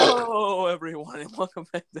everyone, and welcome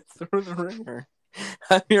back to Through the Ringer.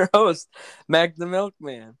 I'm your host, Mac the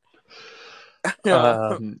Milkman.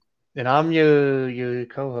 And I'm your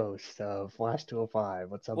co-host of Flash 205.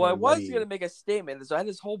 What's up, Well, I was everybody? going to make a statement, so I had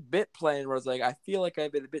this whole bit plan where I was like, I feel like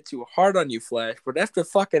I've been a bit too hard on you, Flash, but after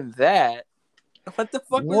fucking that, what the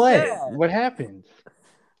fuck was that? What happened?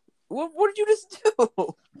 What did you just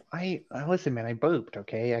do? I listen, man. I burped.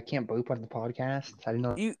 Okay, I can't burp on the podcast. I didn't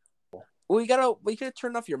know. You gotta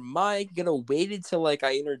turn off your mic. You gotta wait until like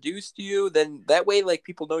I introduced you. Then that way, like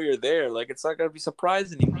people know you're there. Like it's not gonna be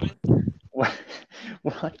surprise anymore.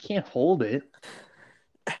 Well, I can't hold it.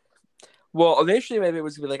 Well, initially maybe it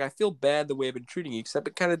was gonna be like I feel bad the way I've been treating you, except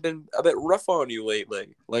it kind of been a bit rough on you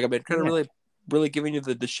lately. Like I've been kind of really giving you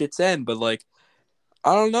the shit's end, but like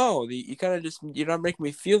I don't know. You kind of just you're not making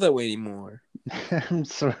me feel that way anymore. I'm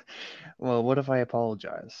sorry. Well, what if I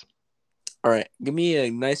apologize? All right, give me a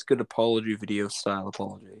nice, good apology video style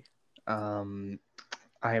apology. I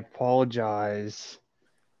apologize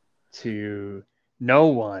to no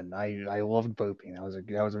one. I loved burping. That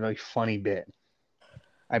was a really funny bit.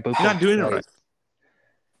 I burped. You're not doing it right.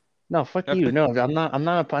 No, fuck you. No, I'm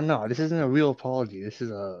not. No, this isn't a real apology. This is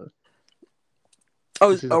a.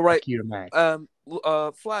 All right. Fuck you to Mac.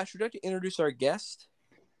 Flash, would you like to introduce our guest?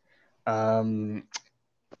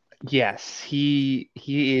 Yes, he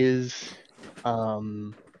is,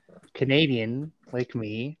 Canadian like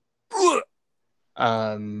me. What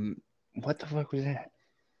the fuck was that?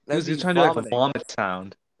 He was trying to do like a vomit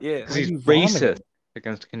sound. Yeah, because he's racist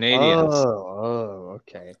against Canadians. Oh,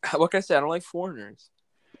 okay. What can I say? I don't like foreigners.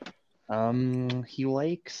 He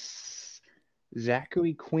likes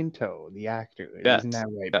Zachary Quinto, the actor. Yes. Isn't that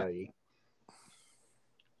right, buddy?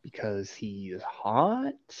 Because he's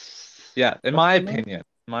hot? Yeah, in my opinion.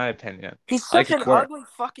 He's such an ugly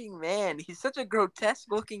fucking man. He's such a grotesque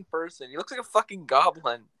looking person. He looks like a fucking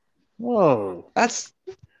goblin. Whoa. That's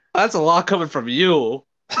a lot coming from you.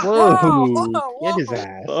 Whoa. Get his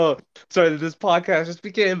ass. Oh, sorry, this podcast just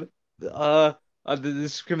became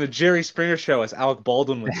this became the Jerry Springer show, as Alec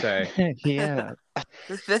Baldwin would say. Yeah.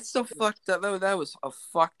 That's so fucked up. That was a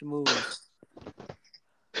fucked move.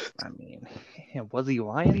 I mean, was he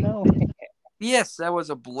lying though? Yes, that was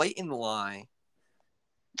a blatant lie.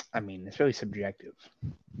 I mean, it's really subjective.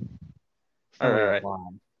 All right. I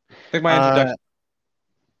think my introduction.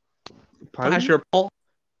 Flash, your Paul.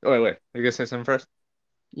 Oh, wait. Are you gonna say something first?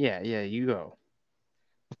 Yeah, you go.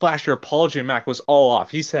 Flash, your apology, Mac, was all off.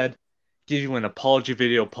 He said, "Give you an apology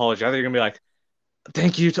video apology." I think you're gonna be like,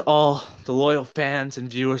 "Thank you to all the loyal fans and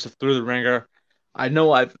viewers of Through the Ringer. I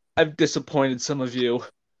know I've disappointed some of you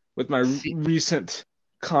with my recent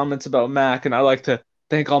comments about Mac, and I'd like to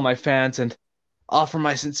thank all my fans and offer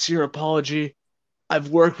my sincere apology. I've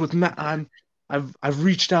worked with Mac. I've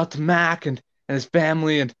reached out to Mac and his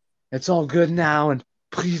family, and it's all good now. And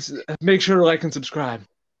please make sure to like and subscribe."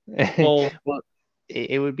 Well,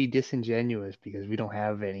 it would be disingenuous because we don't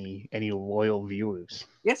have any loyal viewers.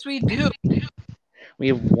 Yes, we do. We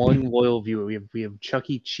have one loyal viewer. We have Chuck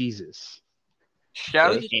E. Cheese's.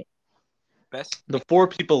 Shout out to best. The 4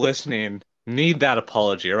 people listening need that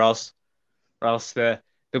apology, or else they'll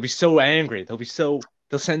be so angry. They'll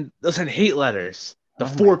send hate letters. The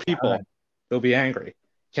 4 people, they'll be angry.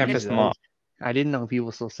 Can't piss them off. I didn't know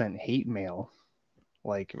people still sent hate mail,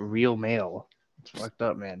 like real mail. It's fucked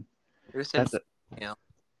up, man.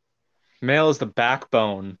 Mail is the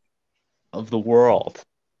backbone of the world.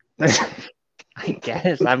 I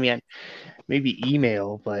guess. I mean, maybe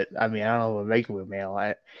email, but I mean, I don't know, regular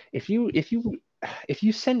mail. If you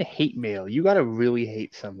send hate mail, you gotta really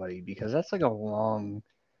hate somebody because that's like a long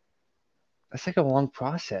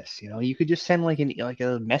process. You know, you could just send like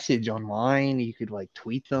a message online. You could like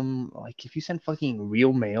tweet them. Like if you send fucking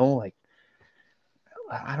real mail, like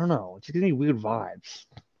I don't know, it's gonna be weird vibes.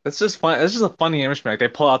 That's just fun. It's just a funny image, man. They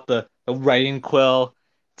pull out the writing quill.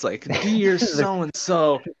 It's like, dear so and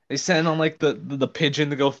so. They send on like the pigeon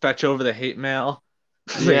to go fetch over the hate mail.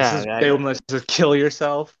 Yeah, they almost just kill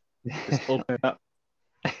yourself. Just open it up.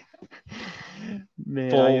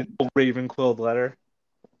 Man, full raven quilled letter.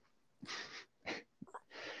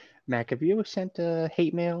 Mac, have you ever sent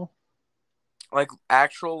hate mail? Like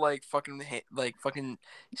actual like fucking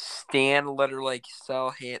stan letter like style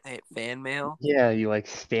hate fan mail? Yeah, you like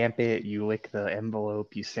stamp it, you lick the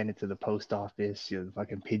envelope, you send it to the post office, the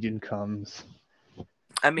fucking pigeon comes.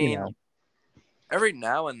 I mean, every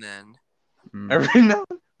now and then. Every now and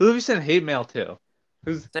then? Who have you sent hate mail to?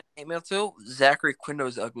 Who's sent hate mail to? Zachary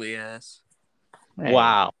Quinto's ugly ass. Hey.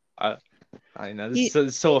 Wow. I know this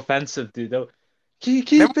is so offensive, dude. Can you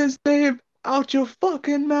keep his name out your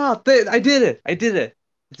fucking mouth? I did it. I did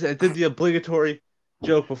the obligatory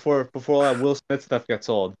joke before all that Will Smith stuff gets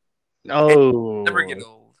old. Never get Oh,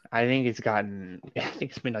 old. I think it's gotten. I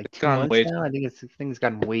think it's been like It's 2 months gone way. now. I think things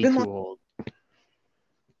gotten way Been too like, old.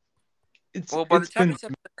 Well, by the it's time been. this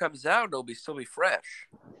episode comes out, it'll still be fresh.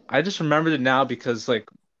 I just remembered it now because like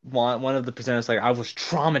one of the presenters like I was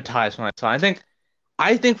traumatized when I saw it.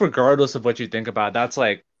 I think regardless of what you think about it, that's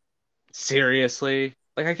like seriously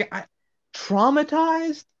like I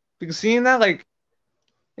traumatized because seeing that like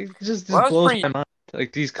it Well, just I was blows pretty. my mind.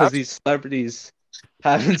 Like I these celebrities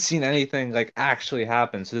haven't seen anything like actually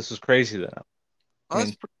happen, so this was crazy to them. I was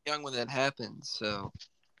mean, pretty young when that happened, so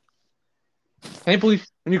I can't believe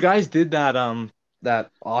when you guys did that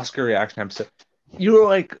Oscar reaction episode, you were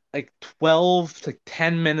like 12 to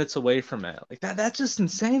 10 minutes away from it. Like that's just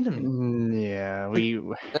insane to me. Yeah,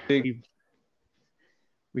 Like big we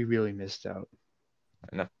we really missed out.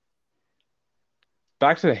 enough.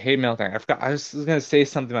 Back to the hate mail thing. I forgot I was gonna say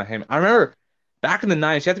something about him. I remember back in the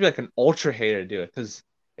 90s, you had to be like an ultra hater to do it because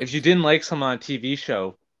if you didn't like someone on a TV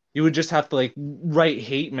show, you would just have to like write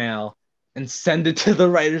hate mail and send it to the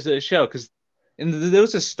writers of the show. Because there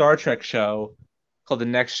was a Star Trek show called The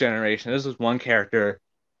Next Generation. This was one character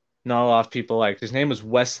not a lot of people liked. His name was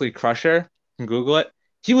Wesley Crusher. You can Google it.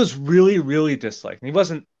 He was really, really disliked. And he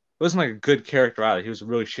wasn't like a good character either. He was a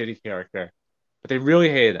really shitty character. But they really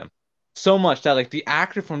hated him. So much that like the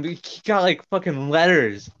actor he got like fucking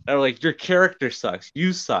letters that were like, your character sucks.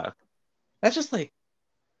 You suck. That's just like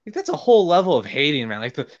that's a whole level of hating, man.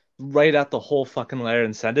 Like to write out the whole fucking letter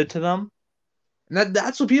and send it to them. And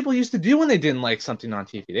that's what people used to do when they didn't like something on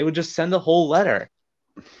TV. They would just send a whole letter.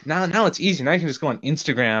 Now it's easy. Now you can just go on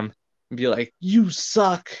Instagram and be like, "You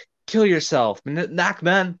suck, kill yourself." And back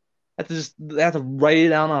then, they have to write it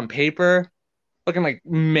down on paper, fucking like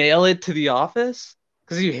mail it to the office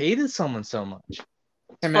because you hated someone so much.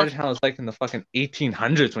 I can't imagine how it was like in the fucking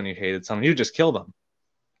 1800s when you hated someone. You just killed them.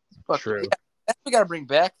 True. Yeah, that's what we gotta bring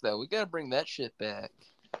back though. We gotta bring that shit back.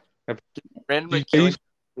 Randomly You- killing.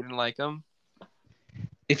 We didn't like them.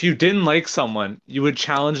 If you didn't like someone, you would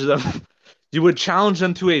challenge them. You would challenge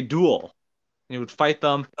them to a duel. You would fight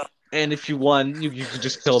them, and if you won, you could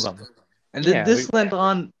just kill them. And then Yeah, this went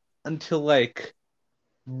on until like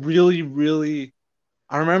really, really.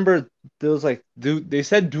 I remember there was like they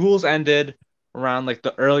said duels ended around like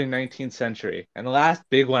the early 19th century, and the last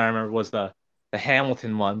big one I remember was the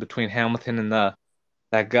Hamilton one between Hamilton and the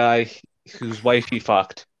that guy whose wife he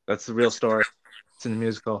fucked. That's the real story. It's in the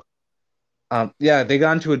musical. Yeah, they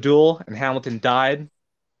got into a duel and Hamilton died.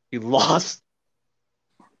 He lost,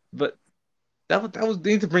 but that was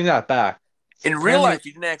they need to bring that back. In real Apparently, life,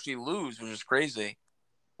 he didn't actually lose, which is crazy.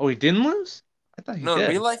 oh, he didn't lose. I thought he No, in did.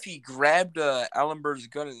 real life, he grabbed Alan Bird's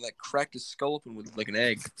gun and like cracked his skull open with like an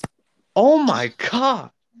egg. Oh my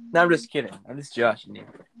god. No, I'm just kidding. I'm just joshing you.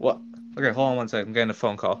 What? Okay, hold on one second. I'm getting a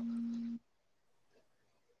phone call.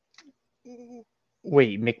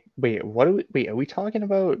 wait, what are we talking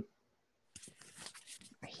about?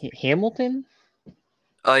 Hamilton?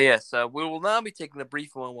 Oh yes, we will now be taking a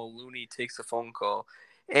brief one while Looney takes a phone call,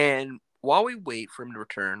 and while we wait for him to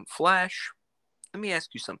return, Flash, let me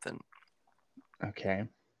ask you something. Okay.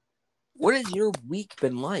 What has your week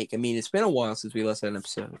been like? I mean, it's been a while since we last had an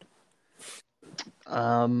episode.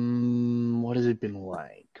 What has it been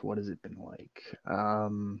like?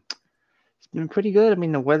 It's been pretty good. I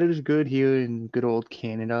mean, the weather's good here in good old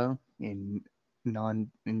Canada, in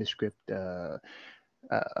non-indescript, a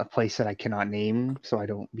place that I cannot name, so I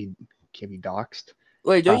can't be doxxed.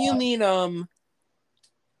 Wait, don't you mean I'm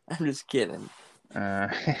just kidding.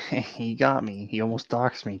 He got me. He almost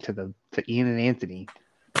doxed me to Ian and Anthony.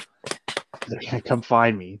 They're gonna come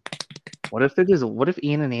find me. What if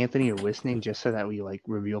Ian and Anthony are listening just so that we like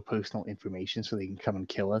reveal personal information so they can come and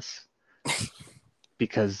kill us?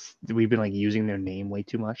 Because we've been like using their name way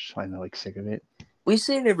too much. I'm like sick of it. We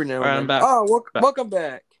say it every now All right, and I'm then. back. Oh, Back. welcome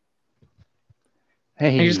back.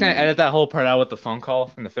 Hey, Are you just gonna edit that whole part out with the phone call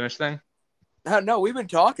from the finish thing? No, we've been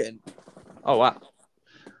talking. Oh wow.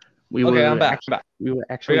 we Okay, were I'm back. actually, I'm back. we were What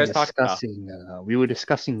are actually you guys talking about? discussing. We were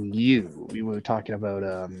discussing you. We were talking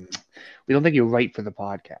about. We don't think you're right for the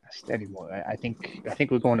podcast anymore. I think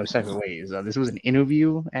we're going our separate ways. This was an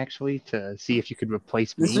interview actually to see if you could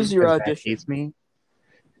replace me. This is your because Matt audition. hates me,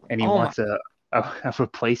 and he Oh wants a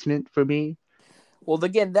replacement for me. Well,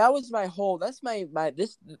 again, that was my whole. That's my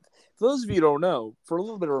this. For those of you who don't know, for a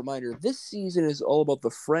little bit of a reminder, this season is all about the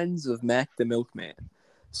friends of Mac the Milkman.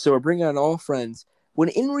 So we're bringing on all friends. When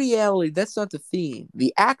in reality, that's not the theme.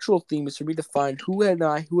 The actual theme is for me to find who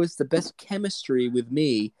has the best chemistry with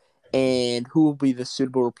me, and who will be the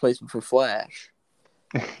suitable replacement for Flash.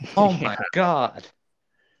 Oh my god.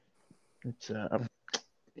 It's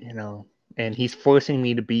you know, and he's forcing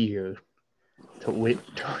me to be here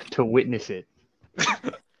to witness it.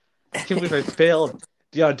 I can't believe I failed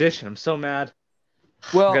the audition. I'm so mad.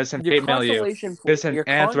 I'm Well, gonna send your hate mail you. consolation, There's an your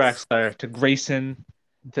anthrax letter to Grayson,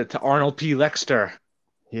 to Arnold P. Lexter.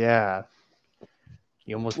 Yeah.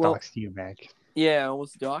 He almost Well- doxed you, Mac. yeah,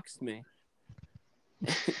 almost doxed me.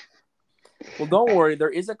 Well, don't worry. There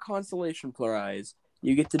is a consolation prize.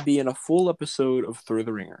 You get to be in a full episode of Through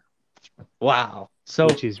the Ringer. Wow. So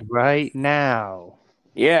Which is right now.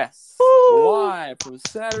 Yes. Woo! Live from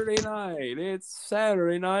Saturday night. It's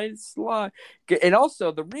Saturday night. It's live. And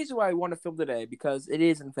also, the reason why I want to film today, because it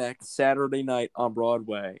is, in fact, Saturday night on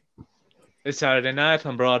Broadway. it's Saturday night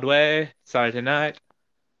on Broadway. Saturday night.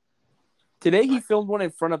 Today, he filmed one in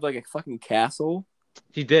front of, like, a fucking castle.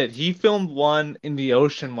 He did. He filmed one in the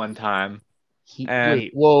ocean one time. And-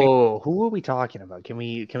 Wait, whoa, who are we talking about? Can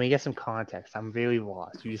we get some context? I'm very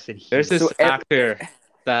lost. You just said he. There's this So actor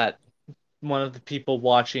that one of the people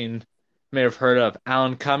watching may have heard of,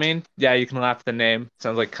 Alan Cumming. Yeah, you can laugh at the name.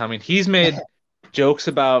 Sounds like Cumming. He's made jokes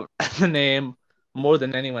about the name more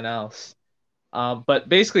than anyone else. But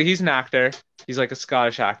basically, he's an actor. He's like a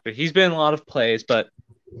Scottish actor. He's been in a lot of plays. But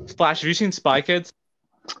Splash, have you seen Spy Kids?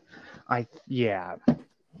 Yeah.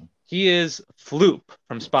 He is Floop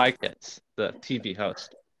from Spy Kids, the TV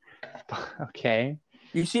host. Okay.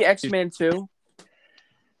 You see X-Men 2?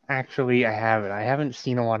 Actually, I haven't. I haven't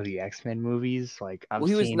seen a lot of the X-Men movies. Like I've Well,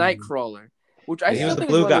 he was seen Nightcrawler, which I Yeah, he was still the think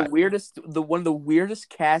is blue one of guy. one of the weirdest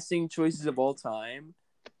casting choices of all time.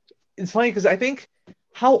 It's funny because I think,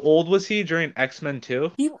 how old was he during X-Men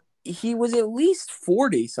 2? He was at least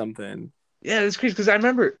 40 something. Yeah, it's crazy because I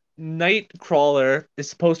remember Nightcrawler is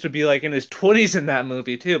supposed to be like in his 20s in that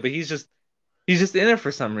movie too, but he's just in it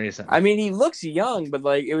for some reason. I mean, he looks young, but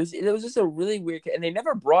like it was just a really weird. And they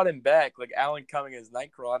never brought him back, like Alan Cumming as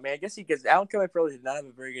Nightcrawler. I mean, I guess because Alan Cumming probably did not have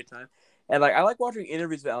a very good time. And like I like watching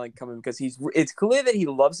interviews with Alan Cumming because it's clear that he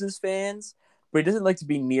loves his fans, but he doesn't like to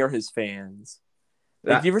be near his fans.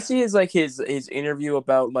 Like, do you ever see his interview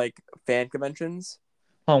about like fan conventions?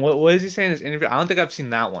 What is he saying in his interview? I don't think I've seen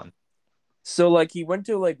that one. So like he went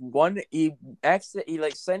to like he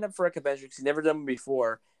like signed up for a convention because he's never done one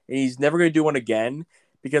before, and he's never gonna do one again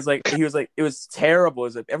because like he was like it was terrible. It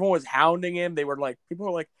was like everyone was hounding him. They were like people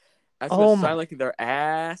were like, I was sign like their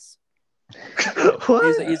ass.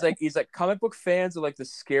 What? He's like comic book fans are like the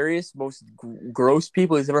scariest, most gross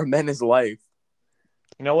people he's ever met in his life.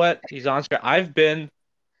 You know what? He's on screen.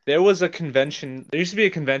 There was a convention. There used to be a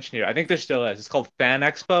convention here. I think there still is. It's called Fan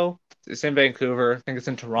Expo. It's in Vancouver. I think it's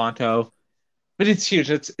in Toronto. But it's huge.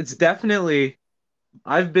 It's definitely.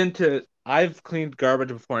 I've cleaned garbage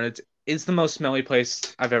before, and it's the most smelly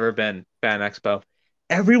place I've ever been. Fan Expo.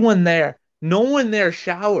 Everyone there, no one there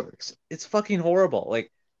showers. It's fucking horrible.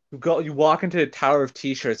 Like you walk into a tower of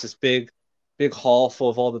t-shirts, this big hall full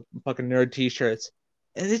of all the fucking nerd t-shirts,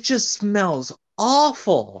 and it just smells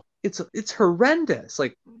awful. It's horrendous.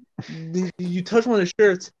 Like you touch one of the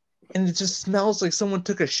shirts, and it just smells like someone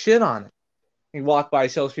took a shit on it. You walk by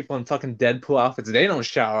salespeople in fucking Deadpool outfits. They don't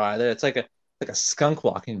shower either. It's like a skunk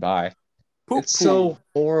walking by. It's so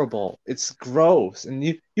horrible. It's gross, and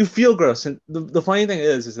you feel gross. And the funny thing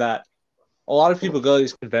is that a lot of people go to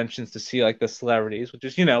these conventions to see like the celebrities, which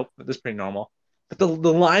is that's pretty normal. But the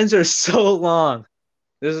lines are so long.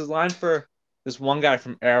 There's this line for this one guy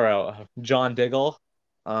from Arrow, John Diggle.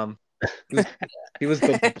 He was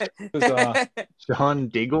John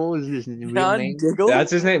Diggle is his real John name. Diggle?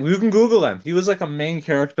 That's his name. You can Google him. He was like a main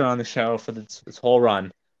character on the show for this whole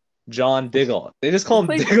run. John Diggle. They just call him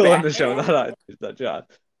He played Diggle on the show, Batman? not John.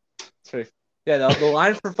 Yeah, the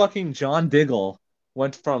line for fucking John Diggle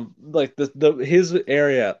went from like his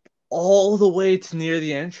area all the way to near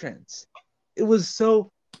the entrance. It was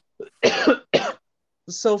so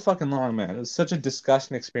so fucking long, man. It was such a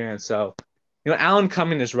disgusting experience. So, Alan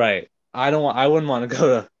Cumming is right. I wouldn't want to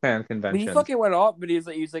go to fan But conventions. he fucking went off, but he was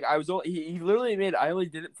like he literally made I only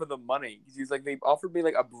did it for the money. He's like they offered me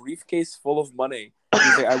like a briefcase full of money.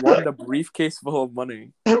 He's like I wanted a briefcase full of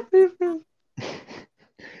money.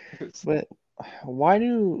 But why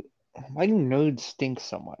do nerds stink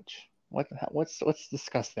so much? Let's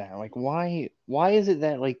discuss that. Like why is it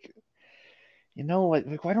that like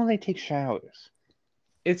why don't they take showers?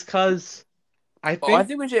 It's because I think. Oh, I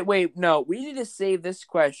think we should wait. No, we need to save this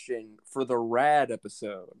question for the rad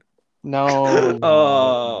episode. No.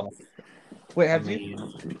 Oh. Wait, I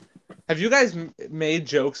have you guys made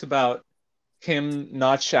jokes about him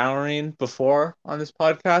not showering before on this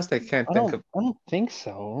podcast? I can't I think of. don't think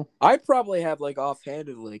so. I probably have like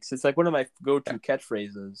offhandedly, 'cause it's like one of my go-to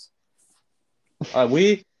catchphrases.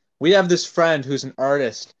 We have this friend who's an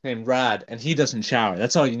artist named Rad, and he doesn't shower.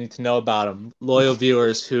 That's all you need to know about him. Loyal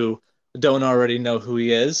viewers who don't already know who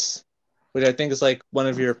he is, which I think is like one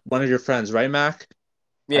of your friends, right, Mac?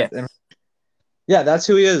 Yeah. Yeah, that's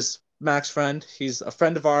who he is. Mac's friend. He's a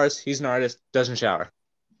friend of ours. He's an artist. Doesn't shower.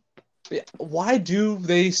 Yeah, why do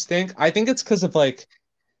they stink? I think it's because of like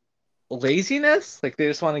laziness. Like they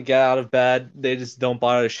just want to get out of bed. They just don't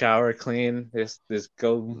bother to shower, clean. They just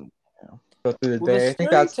go through the Well, the day. I think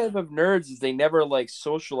that's stereotype of nerds is they never like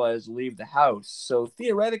socialize or leave the house. So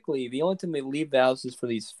theoretically, the only time they leave the house is for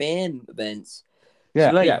these fan events. So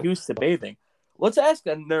yeah, you're yeah. not used to bathing. Let's ask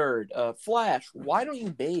a nerd, Flash, why don't you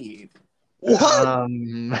bathe? What?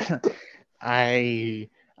 I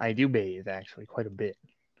do bathe actually quite a bit.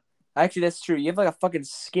 Actually, that's true. You have like a fucking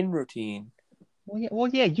skin routine. Well,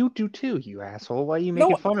 yeah, you do too, you asshole. Why are you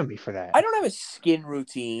making fun of me for that? I don't have a skin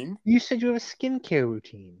routine. You said you have a skincare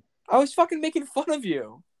routine. I was fucking making fun of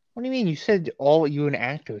you. What do you mean? You said you're an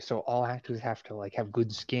actor, so all actors have to like have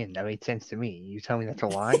good skin. That made sense to me. You tell me that's a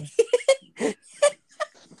lie?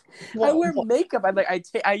 I wear makeup.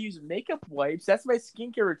 I use makeup wipes. That's my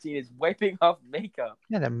skincare routine. Is wiping off makeup.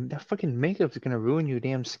 Yeah, that fucking makeup's gonna ruin your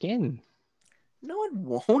damn skin. No, it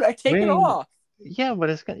won't. I take it off. Yeah,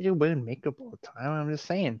 but you're wearing makeup all the time. I'm just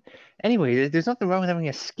saying. Anyway, there's nothing wrong with having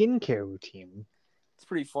a skincare routine. It's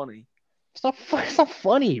pretty funny. It's not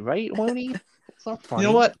funny, right, Wony? It's not funny. You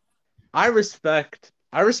know what? I respect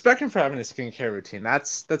him for having a skincare routine.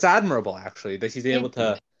 That's admirable, actually, that he's able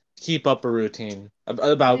to keep up a routine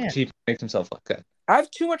about makes himself look good. I have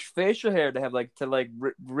too much facial hair to have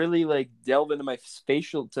really like delve into my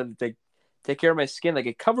facial to take care of my skin. Like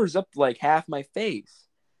it covers up like half my face.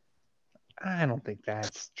 I don't think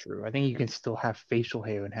that's true. I think you can still have facial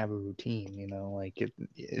hair and have a routine. You know, like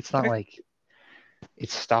it's not like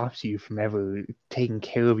it stops you from ever taking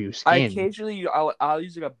care of your skin. I occasionally I'll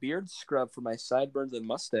use like a beard scrub for my sideburns and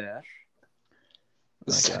mustache.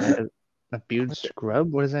 Like a beard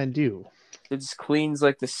scrub? What does that do? It just cleans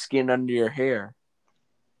like the skin under your hair.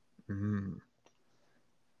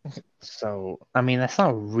 So, I mean, that's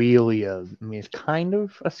not really it's kind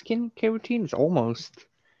of a skincare routine. It's almost,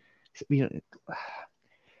 I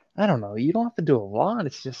don't know. You don't have to do a lot.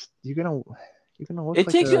 It's just, you're gonna look It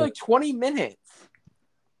takes you like 20 minutes.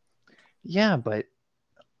 Yeah, but,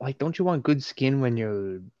 like, don't you want good skin when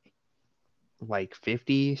you're, like,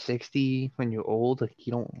 50, 60, when you're old? Like,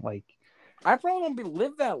 you don't, like... I probably won't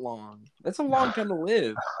live that long. That's a long time to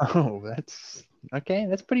live. Oh, that's... Okay,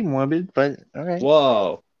 that's pretty morbid, but alright.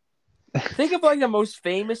 Whoa. Think of like the most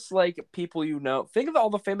famous like people you know. Think of all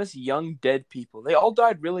the famous young dead people. They all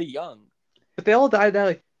died really young. But they all died that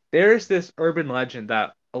like there's this urban legend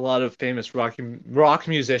that a lot of famous rock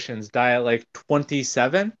musicians die at like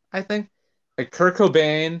 27, I think. Like Kurt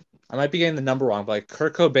Cobain, I might be getting the number wrong, but like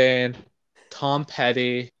Kurt Cobain, Tom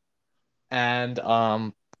Petty, and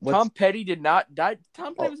Tom Petty did not die.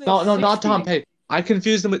 Tom Petty was like no, not Tom Petty. I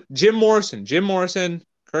confused them with Jim Morrison,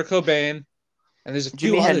 Kurt Cobain, and there's a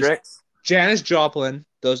few Jimi Hendrix. Janis Joplin.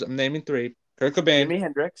 Those I'm naming three. Kurt Cobain. Jimi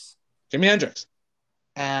Hendrix.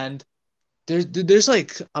 And there's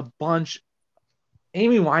like a bunch.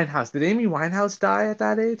 Amy Winehouse. Did Amy Winehouse die at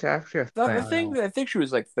that age? Actually, I think she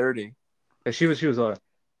was like 30. Yeah, she was older.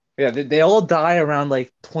 Yeah, they all die around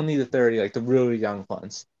like 20 to 30, like the really young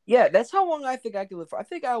ones. Yeah, that's how long I think I can live for. I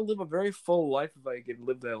think I'll live a very full life if I can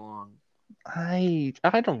live that long. I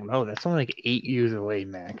don't know. That's only like 8 years away,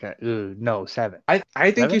 Mac. No, 7. I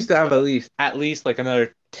think 7? you still have at least like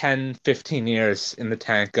another 10, 15 years in the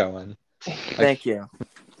tank going. Thank you.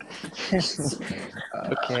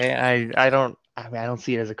 Okay, I don't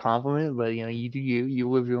see it as a compliment, but you know, you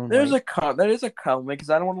live your own life. That is a compliment because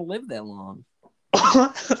I don't want to live that long.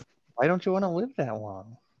 Why don't you want to live that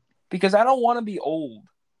long? Because I don't want to be old.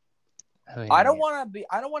 I don't want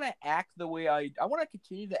to act the way I want to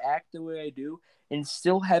continue to act the way I do and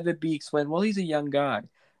still have it be explained. Well, he's a young guy.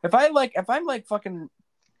 If I'm like fucking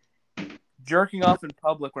jerking off in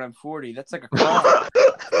public when I'm 40, that's like a crime.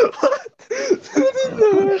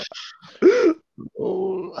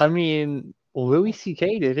 I mean, Louis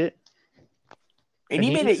C.K. did it, and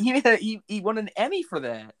he won an Emmy for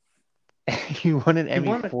that. He won an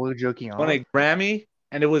Emmy for jerking off. Won a Grammy.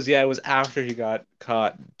 And it was after he got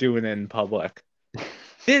caught doing it in public.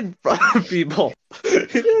 In front of people.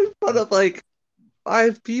 In front of like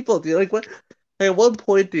 5 people. Do you like what? At what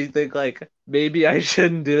point do you think like maybe I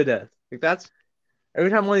shouldn't do this? Like that's every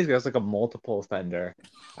time one of these guys like a multiple offender.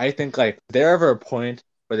 I think like there ever a point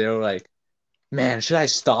where they were like, man, should I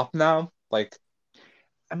stop now? Like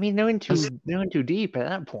I mean, they're in too deep at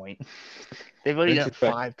that point. They've already done it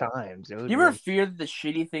 5 times. Do you ever fear that the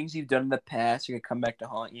shitty things you've done in the past are gonna come back to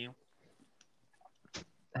haunt you?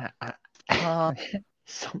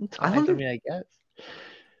 Sometimes, I mean, I guess.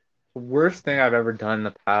 The worst thing I've ever done in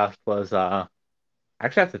the past was I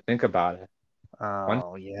actually have to think about it.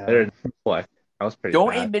 Oh, yeah. That was pretty Don't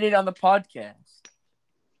bad. admit it on the podcast.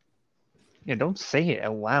 Yeah, don't say it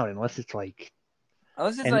out loud unless it's like...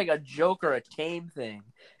 Unless it's like a joke or a tame thing.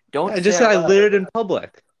 Don't I just say said it I out littered loud. in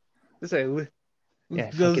public. Just say, yeah,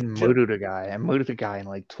 I fucking murdered a guy. I murdered a guy in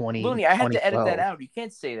like 20. Looney, I had to edit 2012. that out. You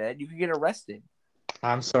can't say that. You could get arrested.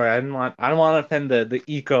 I'm sorry. I don't want to offend the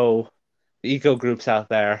eco groups out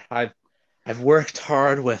there. I've worked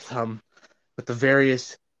hard with the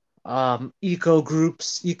various eco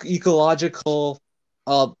groups, ecological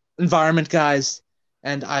environment guys,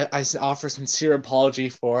 and I offer sincere apology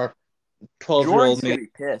for 12-year-old me Be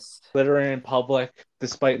pissed. littering in public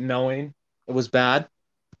despite knowing it was bad.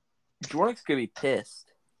 Jordan's gonna be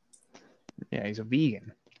pissed. Yeah, he's a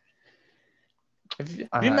vegan.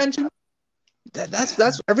 Have you mentioned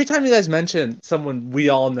that's every time you guys mention someone we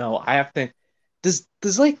all know, I have to think, does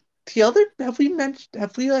like the other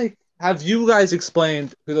have you guys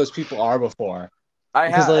explained who those people are before? I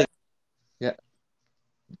have.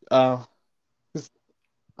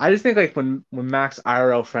 I just think like when Max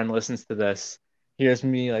IRL friend listens to this, hears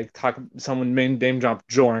me like talk someone name drop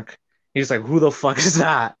Jork, he's like, who the fuck is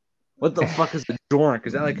that? What the fuck is a Jork?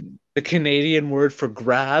 Is that like the Canadian word for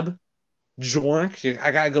grab? Jork? I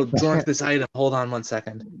gotta go Jork this item. Hold on 1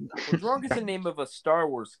 second. Well, Jork is the name of a Star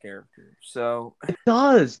Wars character, so it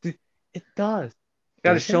does. It does.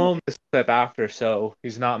 Gotta show him this clip after, so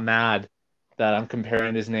he's not mad that I'm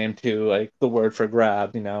comparing his name to like the word for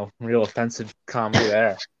grab. You know, real offensive comedy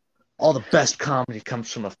there. All the best comedy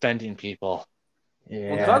comes from offending people.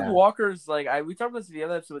 Yeah. Well, Doug Walker's like we talked about this in the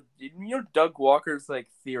other episode. You know, Doug Walker's like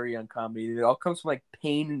theory on comedy. It all comes from like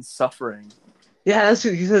pain and suffering. Yeah, that's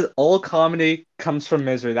what he says. All comedy comes from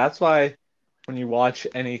misery. That's why when you watch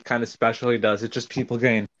any kind of special he does, it's just people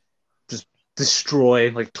getting just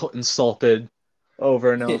destroyed, like insulted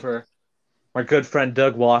over and over. My good friend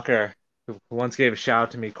Doug Walker, who once gave a shout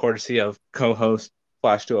out to me, courtesy of co-host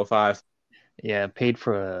Flash 205. Yeah, paid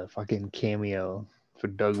for a fucking cameo for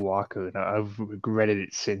Doug Walker, and I've regretted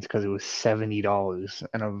it since because it was $70,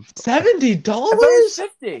 and $70?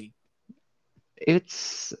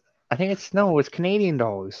 $50. I think it's Canadian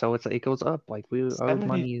dollars, so it's like it goes up. Like our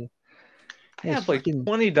money. I have like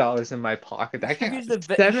 $20 in my pocket. I can't use the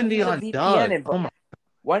 70 on Doug.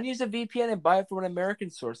 Why don't you use a VPN and buy it from an American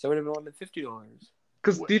source? That would have been more than $50.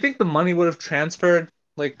 Because do you think the money would have transferred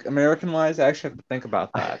like American wise? I actually have to think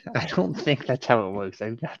about that. I don't think that's how it works.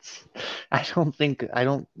 Yeah,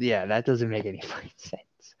 that doesn't make any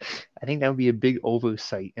sense. I think that would be a big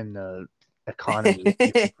oversight in the economy.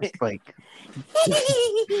 Like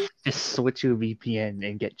just switch your VPN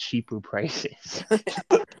and get cheaper prices.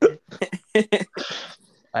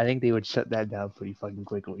 I think they would shut that down pretty fucking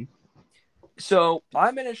quickly. So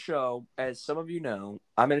I'm in a show, as some of you know,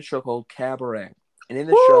 I'm in a show called Cabaret. And in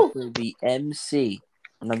the show, the MC.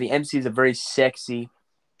 Now, the MC is a very sexy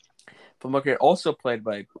filmmaker, also played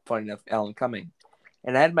by, funny enough, Alan Cumming.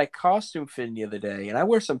 And I had my costume fitting the other day, and I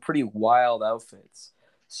wear some pretty wild outfits.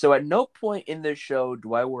 So at no point in this show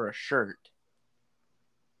do I wear a shirt.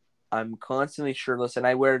 I'm constantly shirtless, and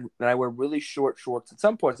I wear really short shorts. At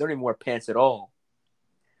some points, I don't even wear pants at all.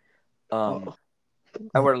 I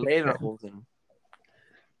wear lederhosen.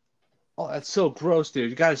 Oh, that's so gross, dude.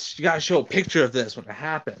 You gotta show a picture of this when it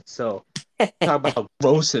happens. So talk about how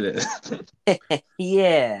gross it is.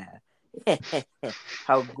 Yeah.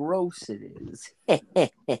 How gross it is.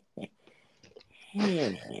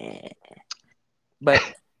 But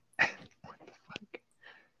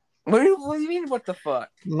what do you mean? What the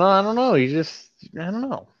fuck? No, I don't know. I don't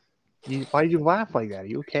know. Why did you laugh like that? Are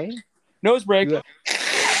you okay? Nose break. You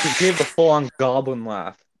gave the full-on goblin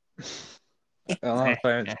laugh.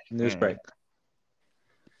 News break.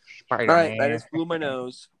 All right, I just blew my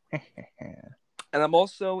nose. And I'm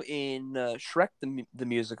also in Shrek the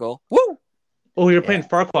musical. Woo! Oh, you're playing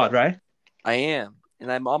Farquaad, right? I am,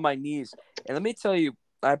 and I'm on my knees. And let me tell you,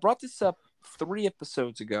 I brought this up 3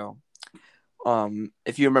 episodes ago.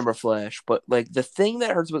 If you remember Flash, but like the thing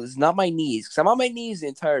that hurts with is not my knees, because I'm on my knees the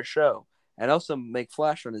entire show, and also make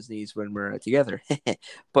Flash on his knees when we're together.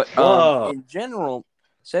 But in general,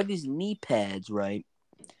 so I have these knee pads, right?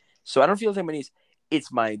 So I don't feel like my knees.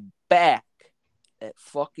 It's my back that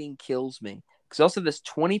fucking kills me. Because I also have this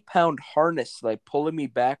 20-pound harness like pulling me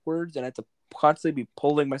backwards, and I have to constantly be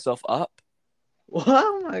pulling myself up.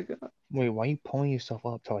 Oh my god! Wait, why are you pulling yourself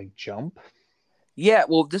up to like jump? Yeah,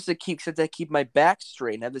 well, just to keep my back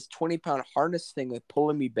straight and have this 20-pound harness thing like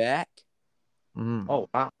pulling me back. Oh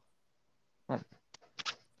wow,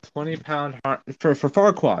 20-pound for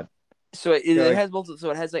Farquaad. So it Yeah, like, has multiple.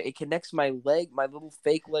 So it has like it connects my little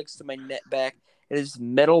fake legs to my net back. It is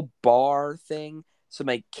metal bar thing. So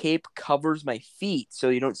my cape covers my feet, so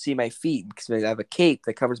you don't see my feet because I have a cape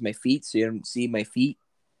that covers my feet, so you don't see my feet.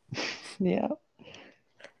 Yeah.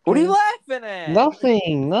 What are you laughing at?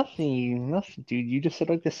 Nothing, dude. You just said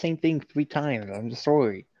like the same thing 3 times. I'm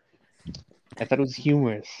sorry. I thought it was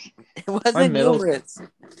humorous. It my wasn't middle. humorous.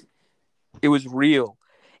 It was real,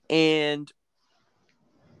 and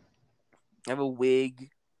I have a wig.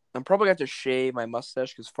 I'm probably gonna have to shave my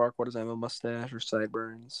mustache because Farquaad doesn't have a mustache or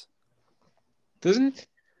sideburns. Doesn't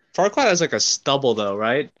Farquaad has like a stubble though,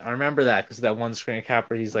 right? I remember that because that one screen cap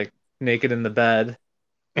where he's like naked in the bed.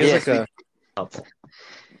 He has Yes, like a.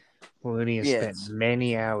 Linnea spent yes.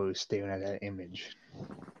 many hours staring at that image.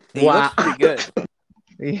 He looks pretty good.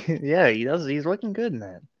 Yeah, he does. He's looking good in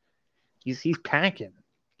that. He's packing.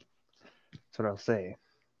 That's what I'll say.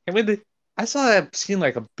 I saw that scene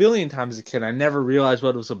like a billion times as a kid. I never realized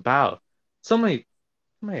what it was about. So many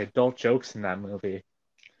adult jokes in that movie.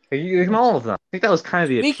 Like, all of them. I think that was kind of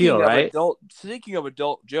the appeal, right? Speaking of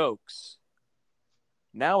adult jokes,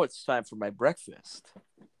 now it's time for my breakfast.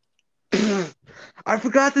 I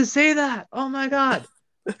forgot to say that. Oh my god.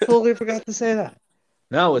 Totally forgot to say that.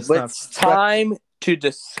 No, It's time to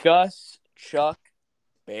discuss Chuck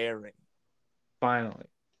Berry. Finally.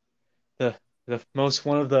 The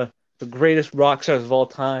one of the greatest rock stars of all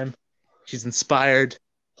time. She's inspired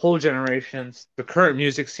whole generations. The current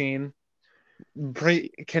music scene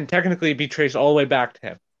can technically be traced all the way back to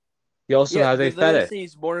him. He also has a they fetish. say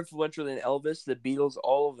he's more influential than Elvis, the Beatles,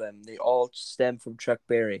 all of them. They all stem from Chuck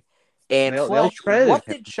Berry. And Flash, what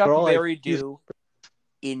did Chuck Berry do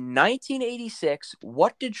in 1986?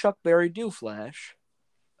 What did Chuck Berry do, Flash?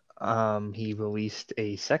 He released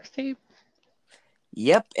a sex tape.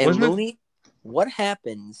 Yep, and Looney, what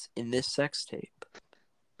happens in this sex tape?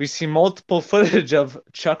 We see multiple footage of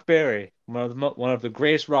Chuck Berry, one of the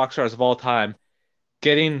greatest rock stars of all time,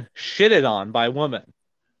 getting shitted on by a woman.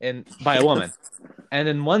 And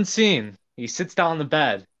in one scene, he sits down on the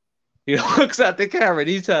bed. He looks at the camera and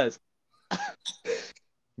he says,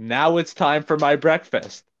 "Now it's time for my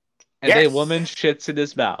breakfast." And a woman shits in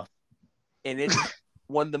his mouth. And it's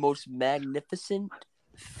one of the most magnificent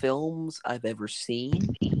films I've ever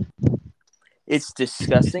seen. It's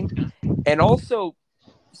disgusting. And also,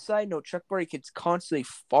 side note, Chuck Berry constantly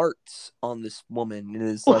farts on this woman. And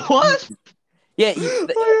is like, what? Yeah,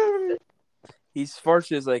 he's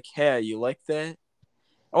farts is like, hey, you like that?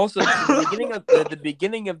 Also, at the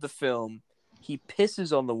beginning of the film, he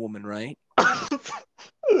pisses on the woman, right?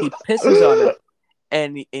 He pisses on her,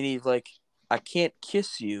 and he's like, I can't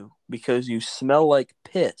kiss you because you smell like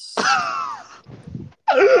piss.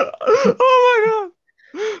 Oh my god!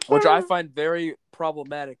 Which I find very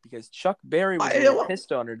problematic because Chuck Berry was really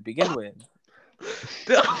pissed on her to begin with.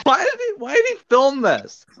 Why did he film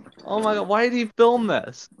this? Oh my god! Why did he film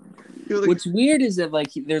this? What's weird is that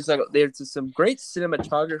there's some great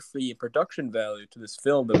cinematography and production value to this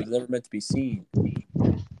film that was never meant to be seen.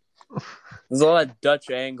 There's a lot of Dutch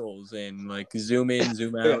angles and like zoom in,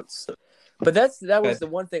 zoom outs. But that was the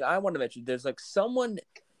one thing I want to mention. There's like someone.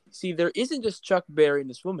 See, there isn't just Chuck Berry and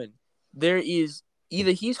this woman. There is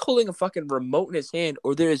either he's holding a fucking remote in his hand,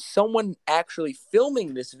 or there is someone actually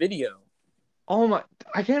filming this video. Oh my!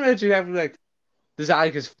 I can't imagine you having like, is that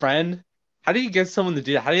like his friend? How do you get someone to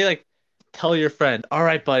do that? How do you like tell your friend? All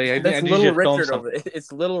right, buddy, I need you to film something.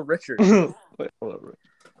 It's Little Richard.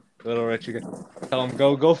 Little Richard, tell him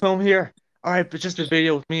go film here. All right, but just a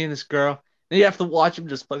video with me and this girl. Then you have to watch him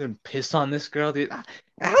just fucking piss on this girl, dude.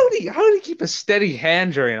 How did he keep a steady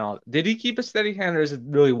hand during all? Did he keep a steady hand, or is it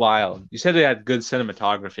really wild? You said he had good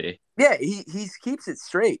cinematography. Yeah, he keeps it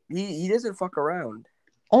straight. He doesn't fuck around.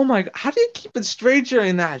 Oh my god, how do you keep it straight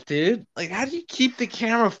during that, dude? Like, how do you keep the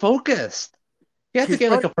camera focused? You have to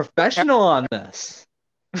get like a professional on this.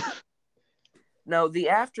 Now the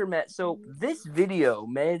aftermath. So this video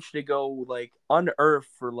managed to go like unearthed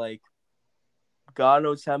for like God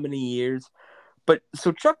knows how many years. But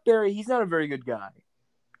so Chuck Berry, he's not a very good guy.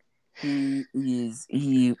 He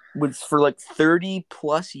was for like 30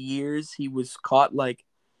 plus years. He was caught like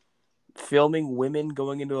filming women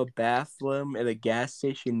going into a bathroom at a gas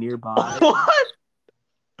station nearby. What?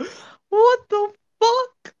 What the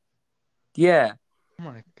fuck? Yeah. Oh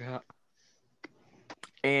my god.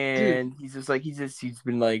 And dude. He's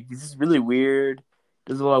been like, this is really weird.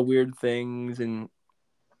 Does a lot of weird things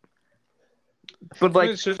but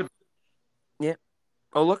like, yeah.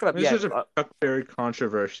 Oh, look it up. Yeah. Masters of Chuck Berry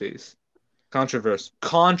controversy. Oh,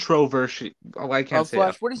 I can't say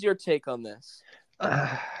Flash, that. what is your take on this?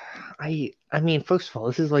 I mean, first of all,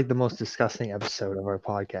 this is like the most disgusting episode of our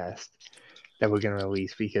podcast that we're gonna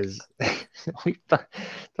release because we thought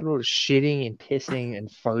about shitting and pissing and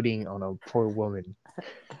farting on a poor woman.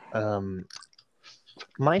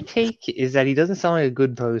 My take is that he doesn't sound like a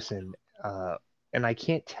good person, and I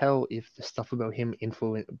can't tell if the stuff about him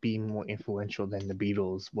being more influential than the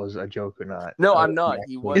Beatles was a joke or not. No, Or I'm if not.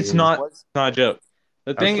 he He actually was. It's is. not. Was, It's not a joke.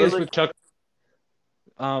 The thing is literally- with Chuck,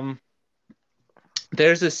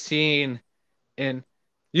 there's a scene in.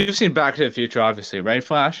 You've seen Back to the Future, obviously, right,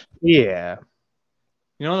 Flash? Yeah.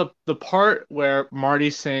 You know the part where Marty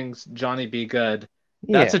sings "Johnny Be Good."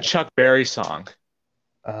 Yeah. That's a Chuck Berry song.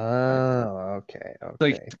 Oh, okay.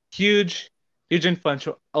 Like huge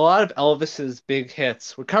influential. A lot of Elvis's big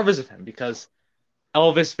hits were covers of him because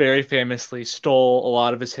Elvis very famously stole a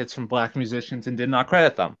lot of his hits from black musicians and did not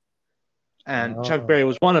credit them. And Chuck Berry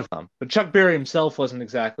was one of them. But Chuck Berry himself wasn't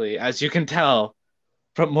exactly, as you can tell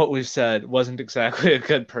from what we've said, wasn't exactly a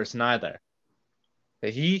good person either.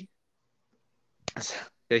 He I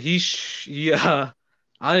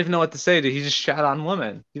don't even know what to say. He just shat on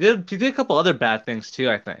women. He did a couple other bad things too,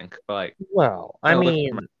 I think. But like, well, I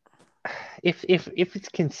mean, if it's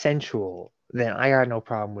consensual, then I got no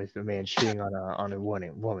problem with a man shitting on a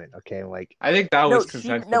woman. Okay, like I think that No, was she-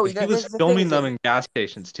 consensual. no, But he was that's the filming thing, them in gas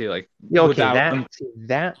stations too. Like, okay, without them.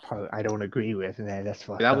 that part I don't agree with, and that's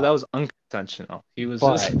fucked That up. was unconsensual. He was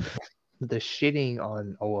But just the shitting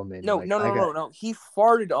on a woman. no, like, no. He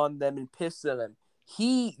farted on them and pissed on them.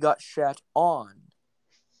 He got shat on.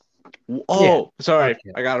 oh, sorry,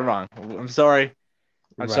 okay. I got it wrong. I'm sorry.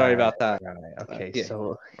 I'm sorry about that. Right. Okay, yeah.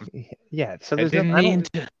 so yeah, so I there's didn't no, I mean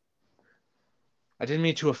don't- to. I didn't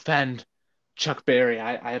mean to offend Chuck Berry.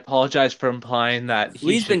 I apologize for implying that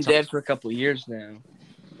He's been shits dead for a couple of years now.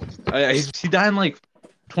 on- he died in like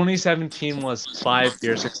 2017 was 5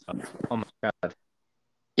 years ago. Oh my god.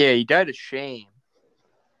 Yeah, he died of shame.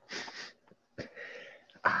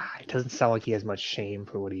 it doesn't sound like he has much shame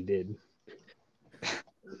for what he did.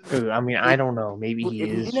 I mean, I don't know. Maybe he If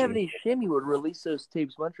he is. didn't have any shame, he would release those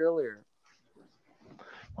tapes much earlier.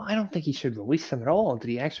 Well, I don't think he should release them at all. Did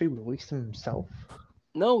he actually release them himself?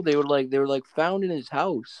 No, they were like found in his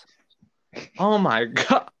house. Oh my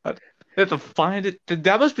god. They have to find it.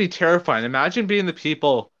 That must be terrifying. Imagine being the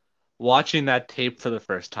people watching that tape for the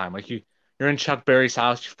first time. Like you're in Chuck Berry's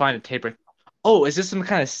house, you find a tape. Like, oh, is this some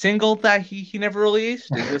kind of single that he never released?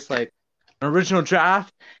 Is this like an original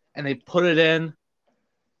draft? And they put it in,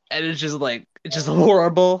 and it's just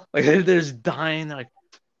horrible. Like there's dying. Like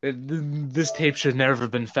this tape should never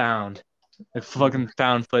have been found. Like fucking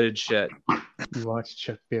found footage shit. You watch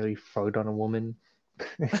Chuck Berry fart on a woman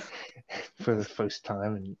for the first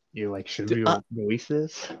time, and you're like, should we release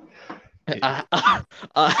this?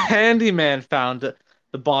 A handyman found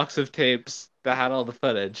the box of tapes that had all the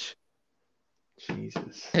footage.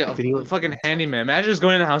 Jesus. Yeah, Did he- fucking handyman. Imagine just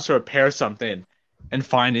going in the house to repair something and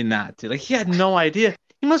finding that, dude. Like, he had no idea.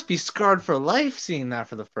 He must be scarred for life seeing that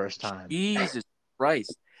for the first time. Jesus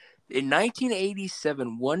Christ. In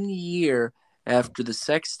 1987, 1 year after the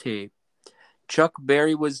sex tape, Chuck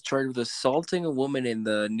Berry was charged with assaulting a woman in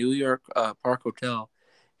the New York Park Hotel.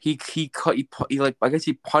 He I guess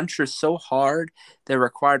he punched her so hard that it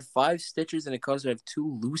required 5 stitches and it caused her to have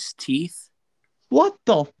 2 loose teeth. What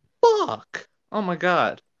the fuck? Oh my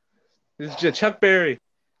god. This is Chuck Berry.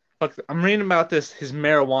 Fuck, I'm reading about this, his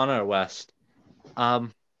marijuana arrest.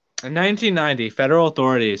 In 1990, federal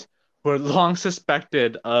authorities were long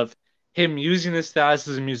suspected of him using his status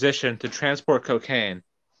as a musician to transport cocaine.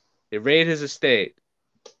 They raided his estate,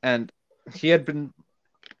 and he had been.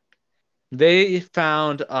 They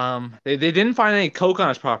found they didn't find any coke on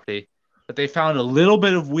his property, but they found a little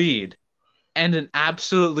bit of weed and an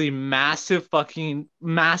absolutely massive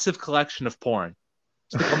collection of porn.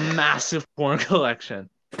 It's like a massive porn collection.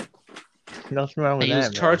 Nothing wrong with He that.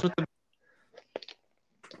 was charged with the.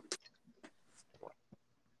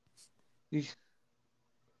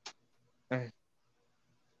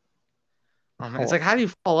 Oh, man. It's like, how do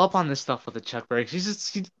you follow up on this stuff with a Chuck Berry?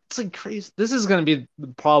 It's like crazy. This is gonna be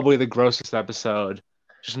probably the grossest episode,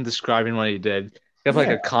 just in describing what he did. You have like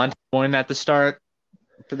a content point at the start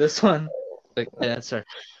for this one. Like, yeah, sorry.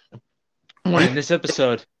 In this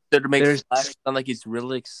episode, So to make There's- Flash sound like he's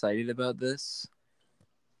really excited about this.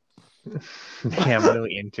 Yeah, I'm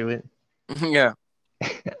really into it. Yeah.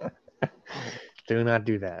 Do not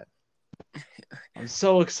do that. I'm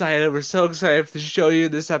so excited. We're so excited to show you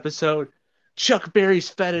this episode. Chuck Berry's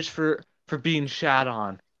fetish for being shat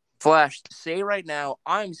on. Flash, say right now,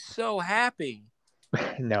 I'm so happy.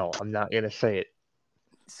 No, I'm not gonna say it.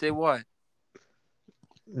 Say what?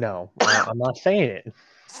 No, I'm not saying it.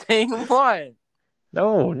 Saying what?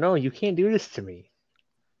 No, you can't do this to me.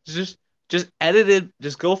 Just just edit it.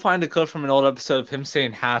 Just go find a clip from an old episode of him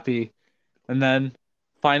saying happy, and then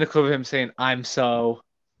find a clip of him saying I'm so.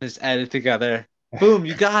 Just edit together. Boom,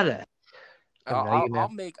 you got it. And now you're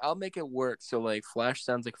gonna. I'll make it work. So like Flash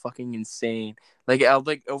sounds like fucking insane. Like I'll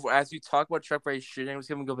like as you talk about Chuck Berry shit, I was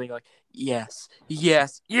gonna go being like yes,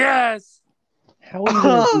 yes, yes. How are you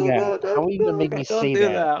gonna do No, that? How are you gonna make me don't say do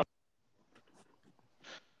that?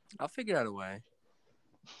 I'll figure out a way.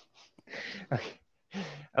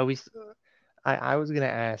 I was, I was gonna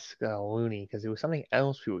ask Looney because there was something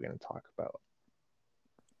else we were gonna talk about.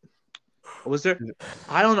 Was there?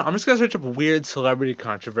 I don't know. I'm just gonna search up weird celebrity